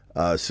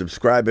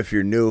 Subscribe if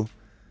you're new.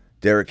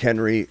 Derrick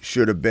Henry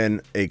should have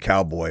been a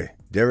Cowboy.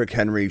 Derrick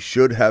Henry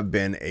should have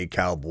been a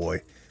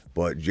Cowboy,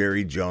 but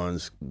Jerry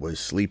Jones was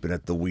sleeping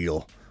at the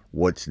wheel.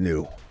 What's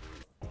new?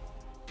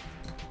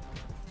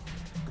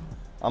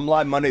 I'm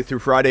live Monday through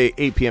Friday,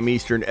 8 p.m.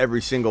 Eastern,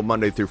 every single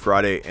Monday through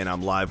Friday, and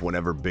I'm live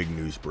whenever big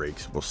news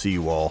breaks. We'll see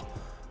you all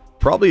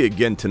probably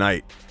again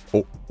tonight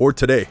or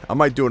today. I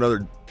might do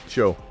another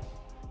show.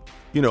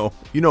 You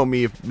know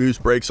me. If news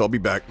breaks, I'll be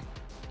back.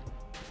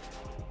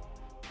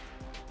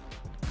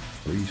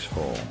 Brees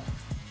Hall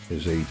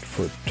is 8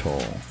 foot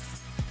tall.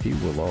 He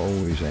will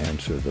always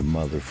answer the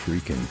mother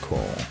freaking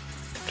call.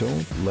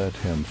 Don't let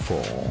him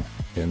fall.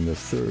 In the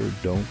third,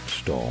 don't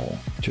stall.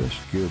 Just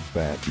give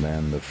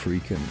Batman the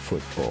freaking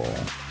football.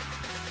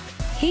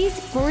 He's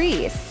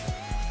Brees.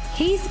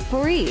 He's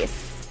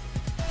Brees.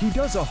 He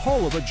does a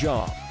hull of a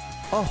job.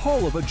 A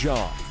hull of a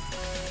job.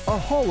 A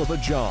hull of a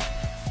job.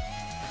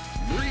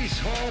 Brees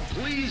Hall,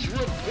 please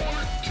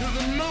report to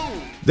the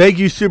moon. Thank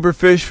you,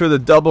 Superfish, for the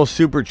double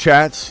super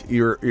chats.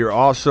 You're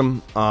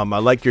awesome. I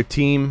like your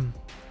team.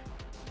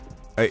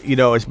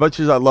 As much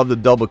as I love the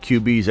double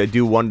QBs, I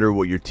do wonder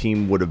what your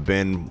team would have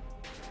been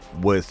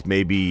with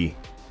maybe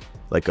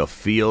like a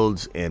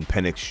Fields and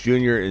Penix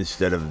Jr.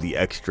 instead of the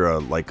extra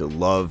like a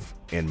Love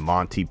and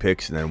Monty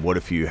picks. And then what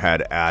if you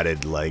had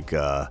added like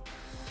a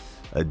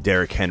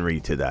Derrick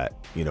Henry to that,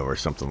 or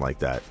something like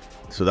that.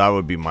 So that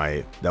would be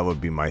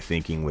my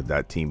thinking with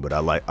that team. But I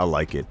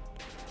like it.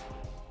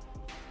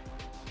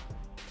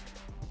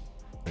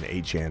 An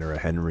Achan or a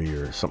Henry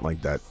or something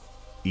like that.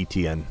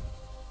 ETN.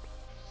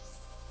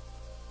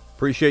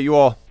 Appreciate you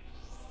all.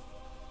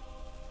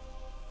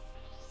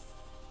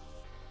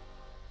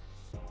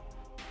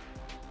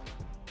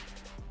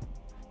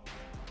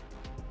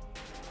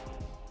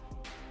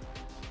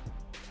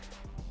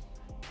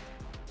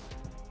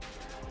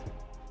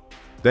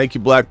 Thank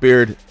you,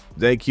 Blackbeard.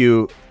 Thank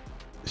you,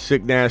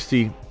 Sick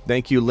Nasty.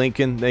 Thank you,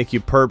 Lincoln. Thank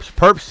you, Perps.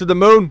 Perps to the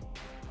moon.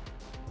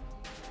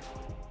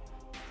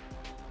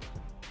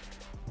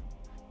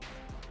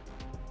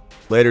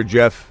 Later,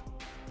 Jeff.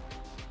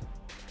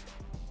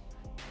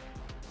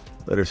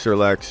 Later, Sir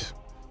Lex.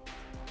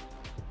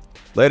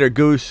 Later,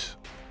 Goose.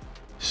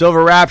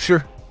 Silver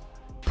Rapture.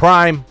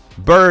 Prime.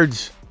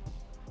 Birds.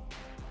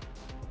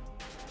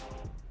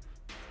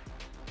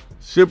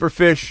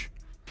 Superfish.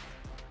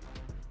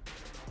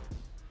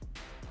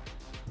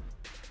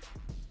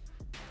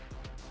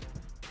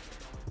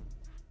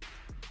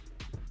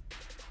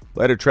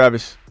 Later,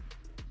 Travis.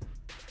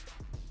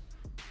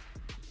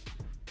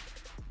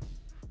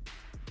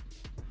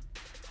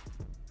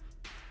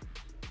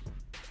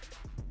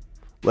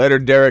 Later,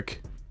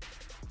 Derek.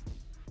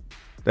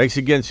 Thanks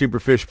again,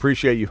 Superfish.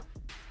 Appreciate you.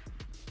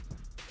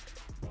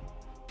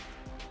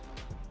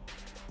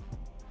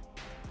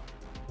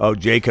 Oh,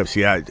 Jacobs.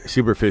 Yeah,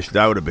 Superfish.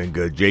 That would have been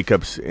good.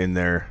 Jacobs in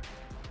there.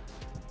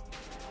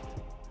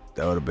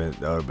 That would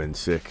have been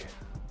sick.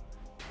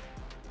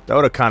 That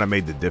would have kind of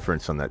made the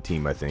difference on that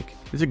team, I think.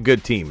 It's a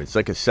good team. It's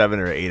like a 7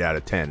 or 8 out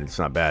of 10. It's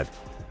not bad.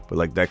 But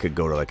like that could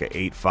go to like a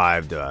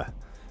 8.5 to a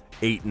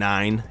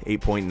 8.9,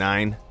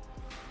 8.9.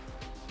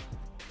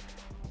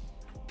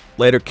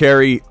 Later,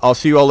 Carrie. I'll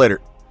see you all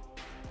later.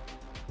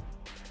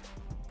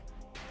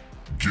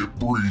 Get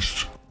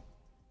breached.